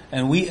wrote,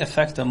 "And we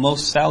effect a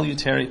most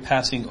salutary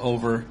passing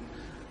over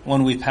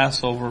when we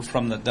pass over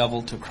from the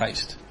devil to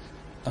Christ,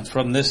 and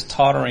from this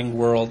tottering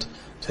world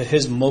to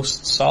his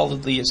most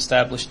solidly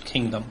established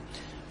kingdom.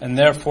 And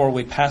therefore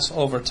we pass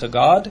over to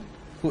God,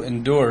 who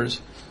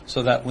endures,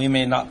 so that we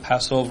may not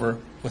pass over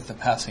with the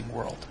passing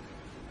world."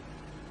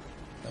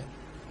 Okay.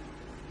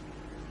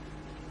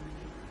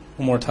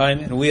 One more time.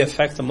 "And we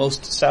effect the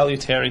most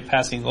salutary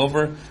passing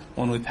over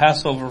when we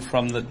pass over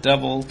from the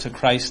devil to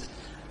Christ,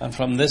 and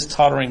from this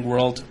tottering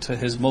world to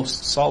his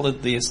most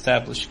solidly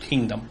established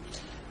kingdom.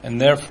 And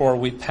therefore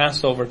we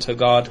pass over to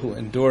God, who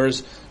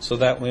endures, so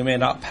that we may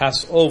not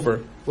pass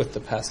over with the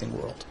passing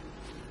world."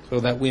 So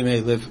that we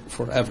may live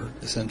forever,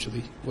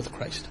 essentially, with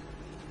Christ.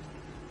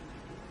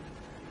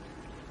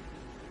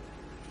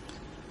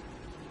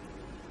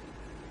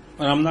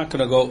 And I'm not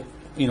going to go,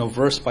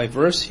 verse by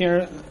verse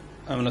here.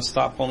 I'm going to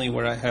stop only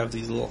where I have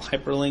these little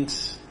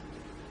hyperlinks.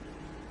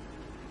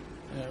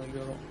 There we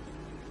go.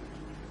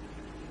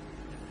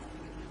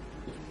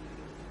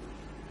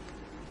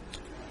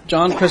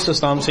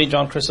 St.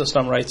 John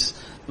Chrysostom writes,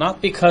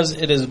 "Not because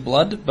it is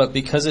blood, but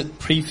because it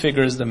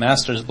prefigures the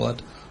Master's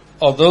blood.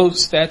 Although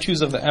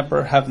statues of the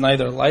emperor have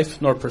neither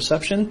life nor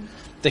perception,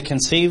 they can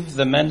save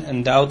the men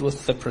endowed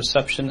with the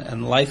perception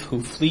and life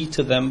who flee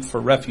to them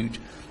for refuge,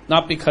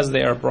 not because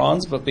they are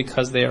bronze, but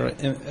because they are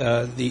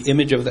the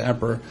image of the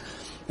emperor."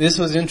 This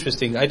was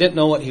interesting. I didn't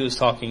know what he was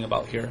talking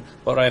about here,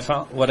 but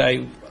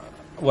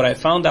what I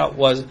found out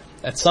was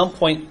at some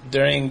point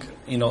during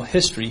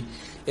history,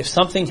 if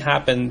something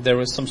happened, there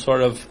was some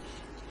sort of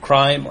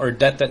crime or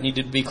debt that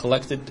needed to be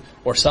collected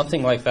or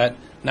something like that.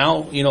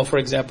 Now, for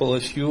example,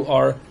 if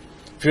you're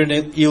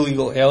an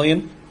illegal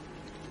alien,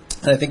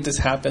 and I think this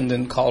happened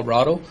in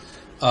Colorado,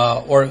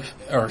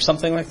 or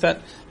something like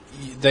that,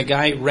 the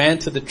guy ran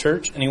to the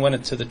church and he went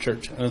into the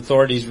church. And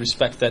authorities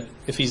respect that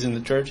if he's in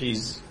the church,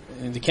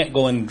 they can't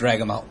go in and drag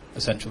him out,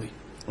 essentially,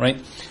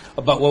 right?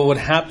 But what would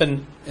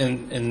happen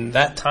in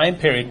that time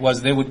period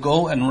was they would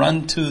go and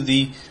run to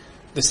the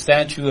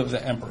statue of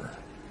the emperor.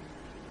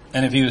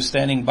 And if he was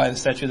standing by the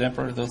statue of the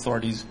emperor, the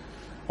authorities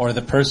or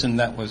the person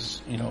that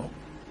was,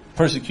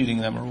 persecuting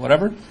them or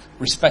whatever,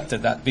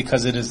 respected that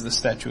because it is the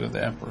statue of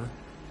the emperor,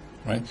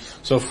 right?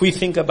 So if we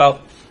think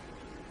about,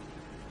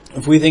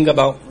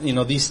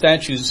 these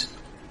statues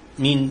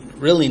mean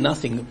really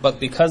nothing, but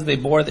because they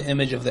bore the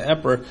image of the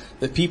emperor,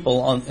 the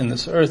people in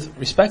this earth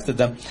respected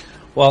them.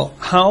 Well,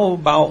 how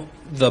about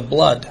the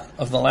blood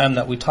of the lamb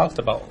that we talked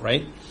about,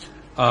 right?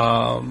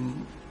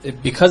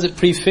 Because it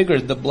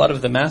prefigured the blood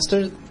of the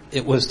Master,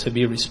 it was to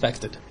be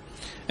respected.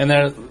 And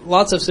there are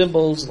lots of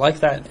symbols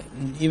like that,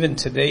 even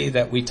today,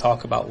 that we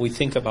talk about, we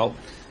think about,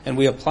 and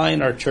we apply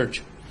in our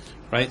church,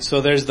 right?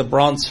 So there's the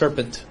bronze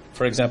serpent,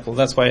 for example.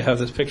 That's why I have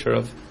this picture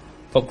of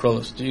Pope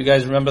Krolos. Do you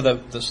guys remember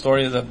the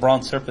story of the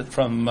bronze serpent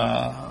from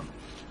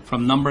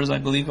Numbers, I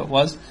believe it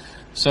was?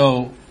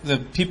 So the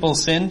people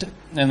sinned,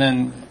 and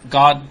then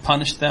God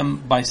punished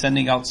them by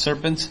sending out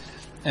serpents,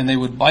 and they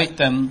would bite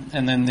them,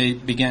 and then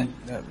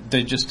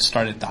they just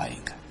started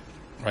dying,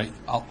 right?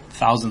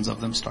 Thousands of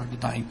them started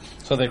dying.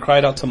 So they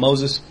cried out to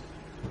Moses,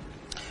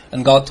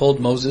 and God told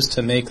Moses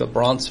to make a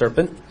bronze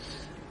serpent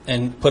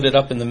and put it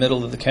up in the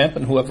middle of the camp,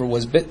 and whoever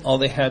was bit, all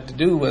they had to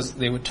do was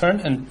they would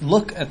turn and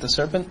look at the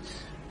serpent,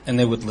 and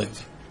they would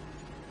live,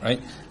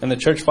 right? And the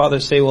church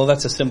fathers say, well,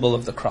 that's a symbol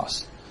of the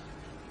cross.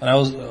 And I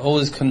was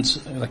always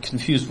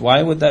confused.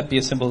 Why would that be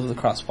a symbol of the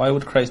cross? Why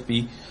would Christ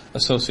be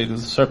associated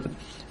with the serpent?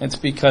 It's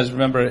because,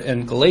 remember,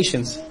 in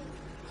Galatians,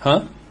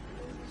 the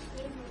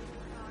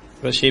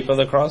shape of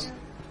the cross?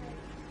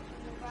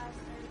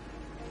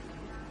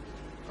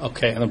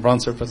 Okay, and the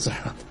bronze serpent's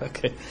around.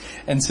 Okay.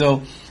 And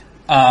so,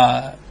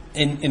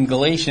 in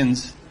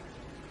Galatians,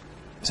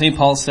 St.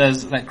 Paul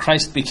says that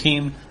Christ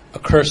became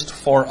accursed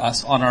for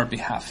us on our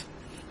behalf.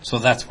 So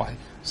that's why.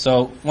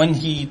 So when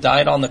he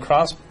died on the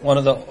cross, one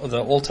of the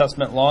Old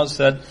Testament laws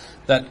said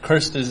that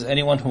cursed is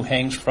anyone who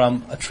hangs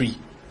from a tree.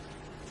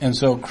 And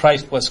so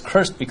Christ was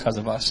cursed because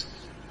of us.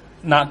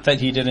 Not that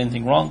he did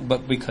anything wrong,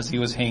 but because he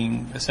was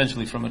hanging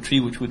essentially from a tree,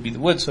 which would be the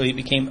wood. So he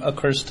became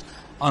accursed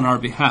on our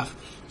behalf.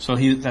 So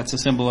that's a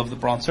symbol of the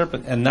bronze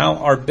serpent. And now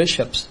our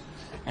bishops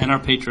and our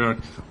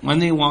patriarch, when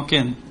they walk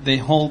in, they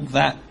hold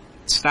that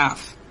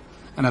staff.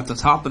 And at the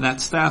top of that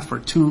staff are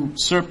two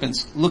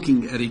serpents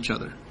looking at each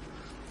other.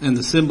 And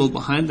the symbol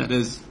behind that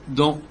is,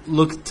 don't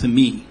look to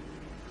me.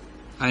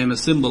 I am a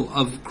symbol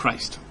of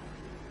Christ.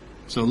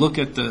 So look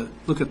at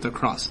the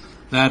cross.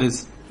 That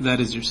is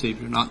your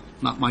Savior, not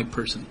my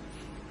person.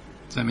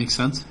 Does that make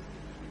sense?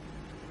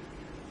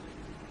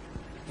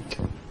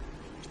 Okay.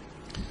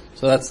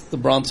 So that's the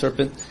bronze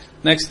serpent.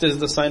 Next is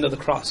the sign of the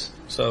cross.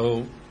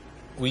 So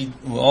we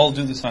all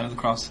do the sign of the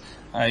cross.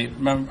 I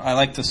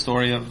like the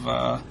story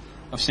of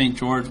St.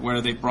 George,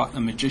 where they brought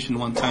a magician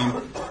one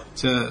time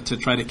to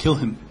try to kill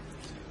him.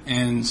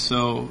 And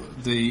so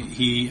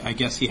I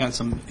guess he had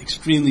some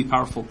extremely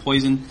powerful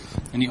poison,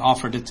 and he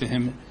offered it to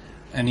him,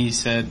 and he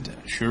said,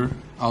 sure,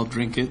 I'll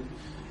drink it.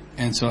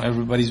 And so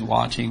everybody's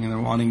watching and they're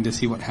wanting to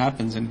see what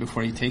happens. And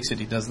before he takes it,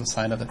 he does the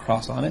sign of the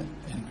cross on it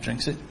and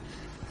drinks it.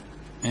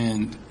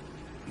 And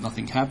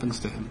nothing happens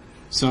to him.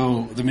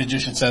 So the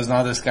magician says,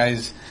 no, this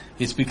guy's,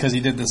 it's because he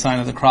did the sign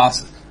of the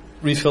cross.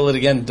 Refill it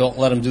again. Don't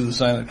let him do the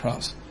sign of the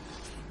cross.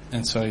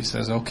 And so he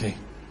says, okay.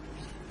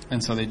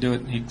 And so they do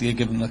it. They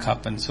give him the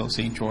cup. And so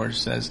St. George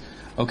says,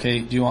 okay,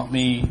 do you want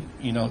me,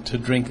 to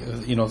drink,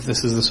 if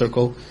this is the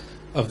circle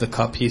of the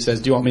cup, he says,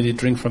 do you want me to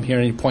drink from here?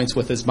 And he points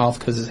with his mouth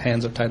because his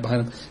hands are tied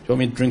behind him. Do you want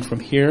me to drink from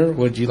here?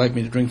 Would you like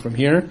me to drink from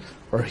here?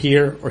 Or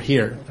here? Or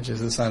here? Which is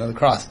the sign of the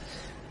cross.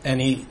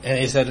 And he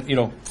said,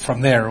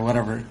 from there or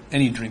whatever.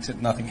 And he drinks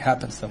it, nothing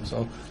happens to them.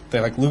 So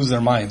they lose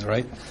their minds,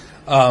 right?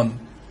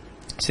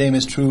 Same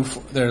is true.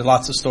 There are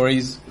lots of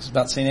stories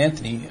about St.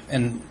 Anthony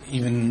and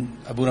even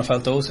Abuna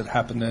Faltos. It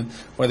happened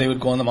where they would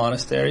go in the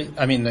monastery.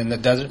 In the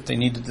desert, they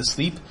needed to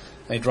sleep.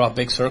 They draw a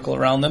big circle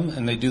around them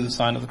and they do the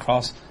sign of the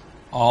cross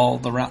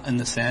in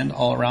the sand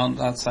all around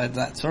outside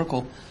that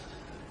circle.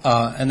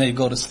 And they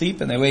go to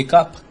sleep and they wake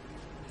up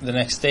the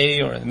next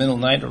day or in the middle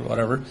of the night or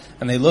whatever,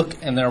 and they look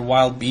and there are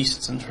wild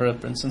beasts and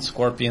serpents and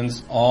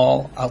scorpions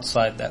all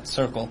outside that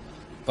circle,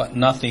 but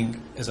nothing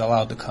is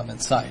allowed to come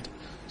inside.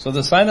 So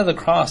the sign of the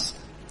cross,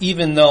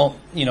 even though,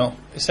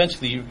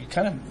 essentially you're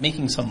kind of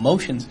making some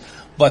motions,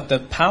 but the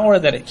power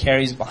that it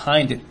carries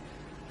behind it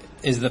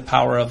is the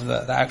power of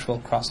the actual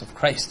cross of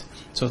Christ.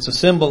 So it's a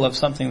symbol of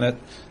something that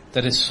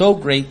is so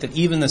great that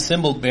even the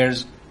symbol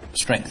bears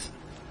strength.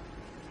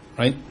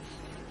 Right?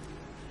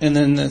 And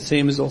then the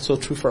same is also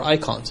true for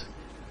icons.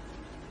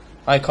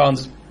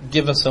 Icons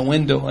give us a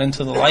window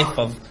into the life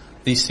of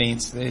these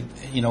saints.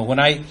 When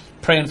I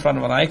pray in front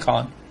of an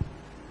icon,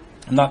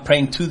 I'm not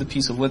praying to the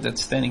piece of wood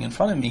that's standing in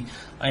front of me.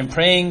 I'm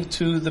praying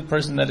to the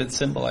person that it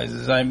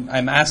symbolizes.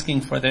 I'm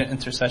asking for their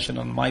intercession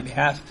on my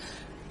behalf.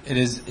 It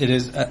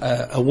is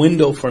a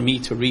window for me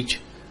to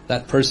reach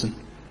that person.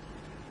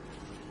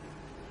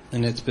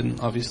 And it's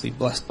been obviously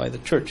blessed by the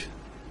church.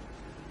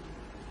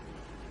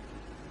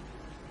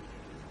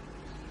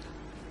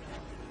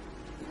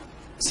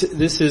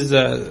 This is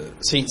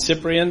Saint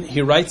Cyprian.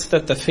 He writes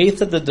that the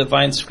faith of the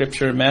divine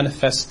scripture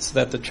manifests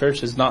that the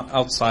church is not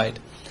outside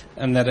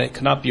and that it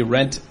cannot be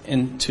rent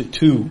into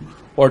two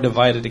or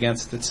divided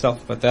against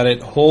itself, but that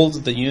it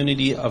holds the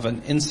unity of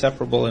an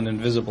inseparable and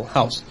invisible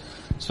house.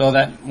 So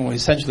that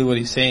essentially what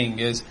he's saying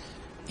is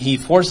he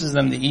forces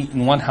them to eat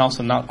in one house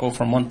and not go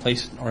from one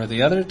place or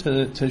the other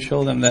to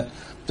show them that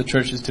the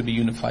church is to be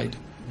unified.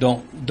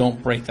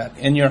 Don't break that.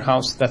 In your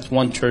house, that's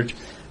one church,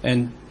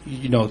 and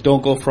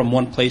don't go from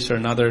one place or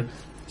another.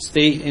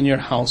 Stay in your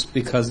house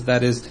because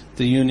that is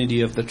the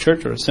unity of the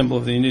church, or a symbol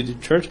of the unity of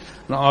the church.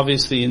 And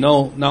obviously,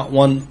 not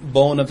one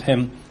bone of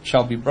him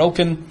shall be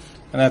broken.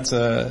 And that's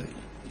the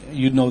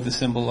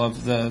symbol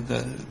of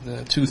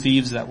the two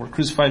thieves that were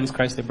crucified with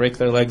Christ. They break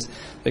their legs,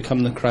 they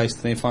come to Christ,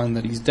 and they find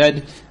that he's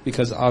dead,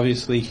 because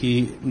obviously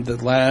the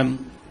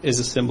lamb is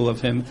a symbol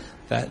of him,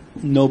 that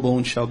no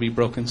bone shall be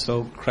broken,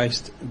 so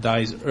Christ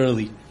dies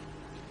early.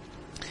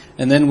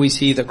 And then we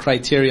see the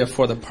criteria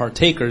for the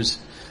partakers.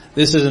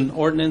 This is an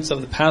ordinance of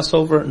the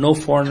Passover. No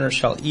foreigner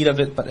shall eat of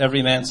it, but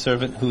every man's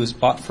servant who is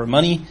bought for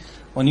money.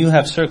 When you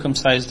have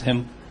circumcised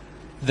him,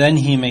 then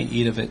he may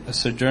eat of it. A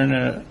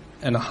sojourner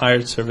and a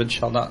hired servant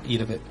shall not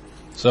eat of it.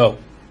 So,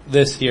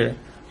 this here.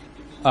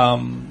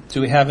 Do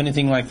we have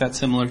anything like that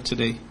similar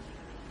today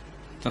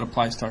that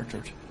applies to our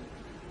church?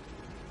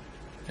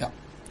 Yeah.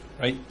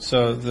 Right?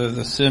 So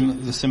the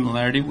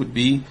similarity would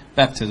be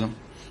baptism.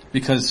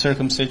 Because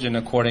circumcision,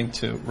 according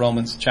to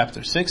Romans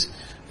chapter 6,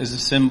 is a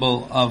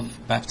symbol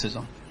of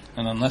baptism.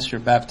 And unless you're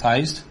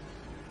baptized,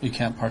 you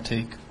can't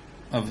partake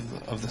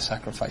of the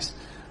sacrifice.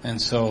 And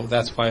so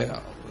that's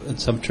why in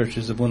some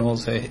churches the Abuna will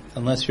say,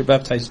 unless you're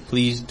baptized,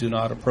 please do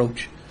not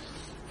approach.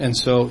 And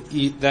so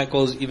that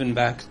goes even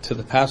back to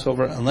the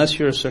Passover. Unless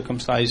you're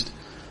circumcised,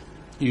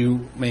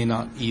 you may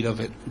not eat of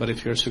it. But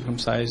if you're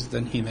circumcised,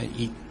 then he may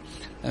eat.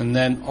 And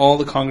then all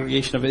the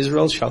congregation of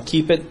Israel shall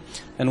keep it.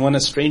 And when a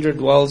stranger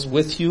dwells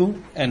with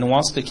you and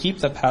wants to keep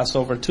the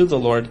Passover to the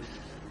Lord,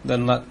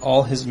 then let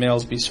all his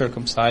males be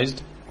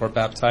circumcised or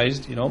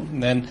baptized,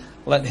 and then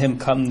let him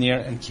come near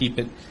and keep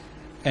it.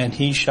 And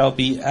he shall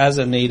be as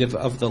a native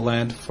of the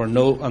land, for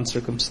no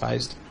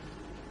uncircumcised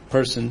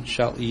person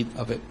shall eat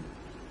of it.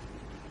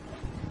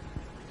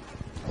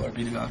 Glory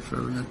be to God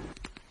forever.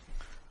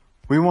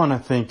 We want to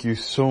thank you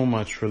so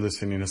much for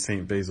listening to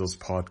St. Basil's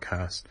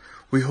podcast.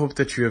 We hope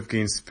that you have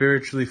gained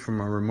spiritually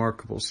from our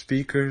remarkable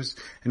speakers,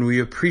 and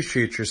we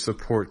appreciate your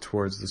support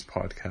towards this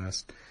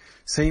podcast.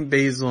 St.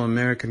 Basil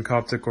American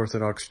Coptic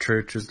Orthodox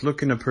Church is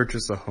looking to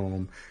purchase a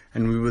home,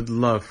 and we would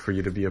love for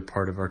you to be a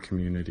part of our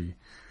community.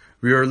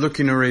 We are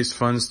looking to raise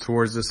funds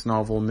towards this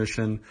novel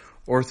mission,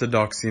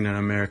 Orthodoxy in an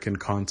American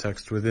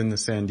Context, within the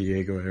San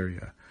Diego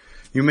area.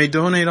 You may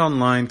donate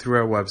online through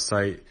our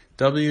website,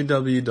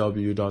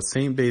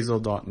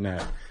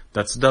 www.stbasil.net.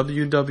 That's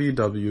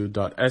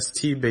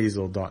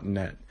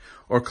www.stbasil.net.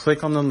 Or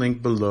click on the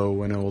link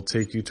below and it will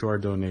take you to our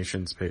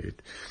donations page.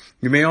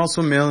 You may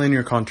also mail in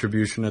your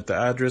contribution at the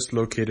address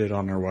located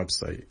on our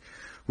website.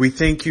 We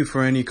thank you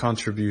for any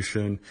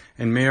contribution,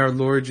 and may our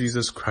Lord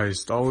Jesus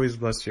Christ always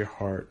bless your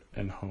heart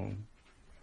and home.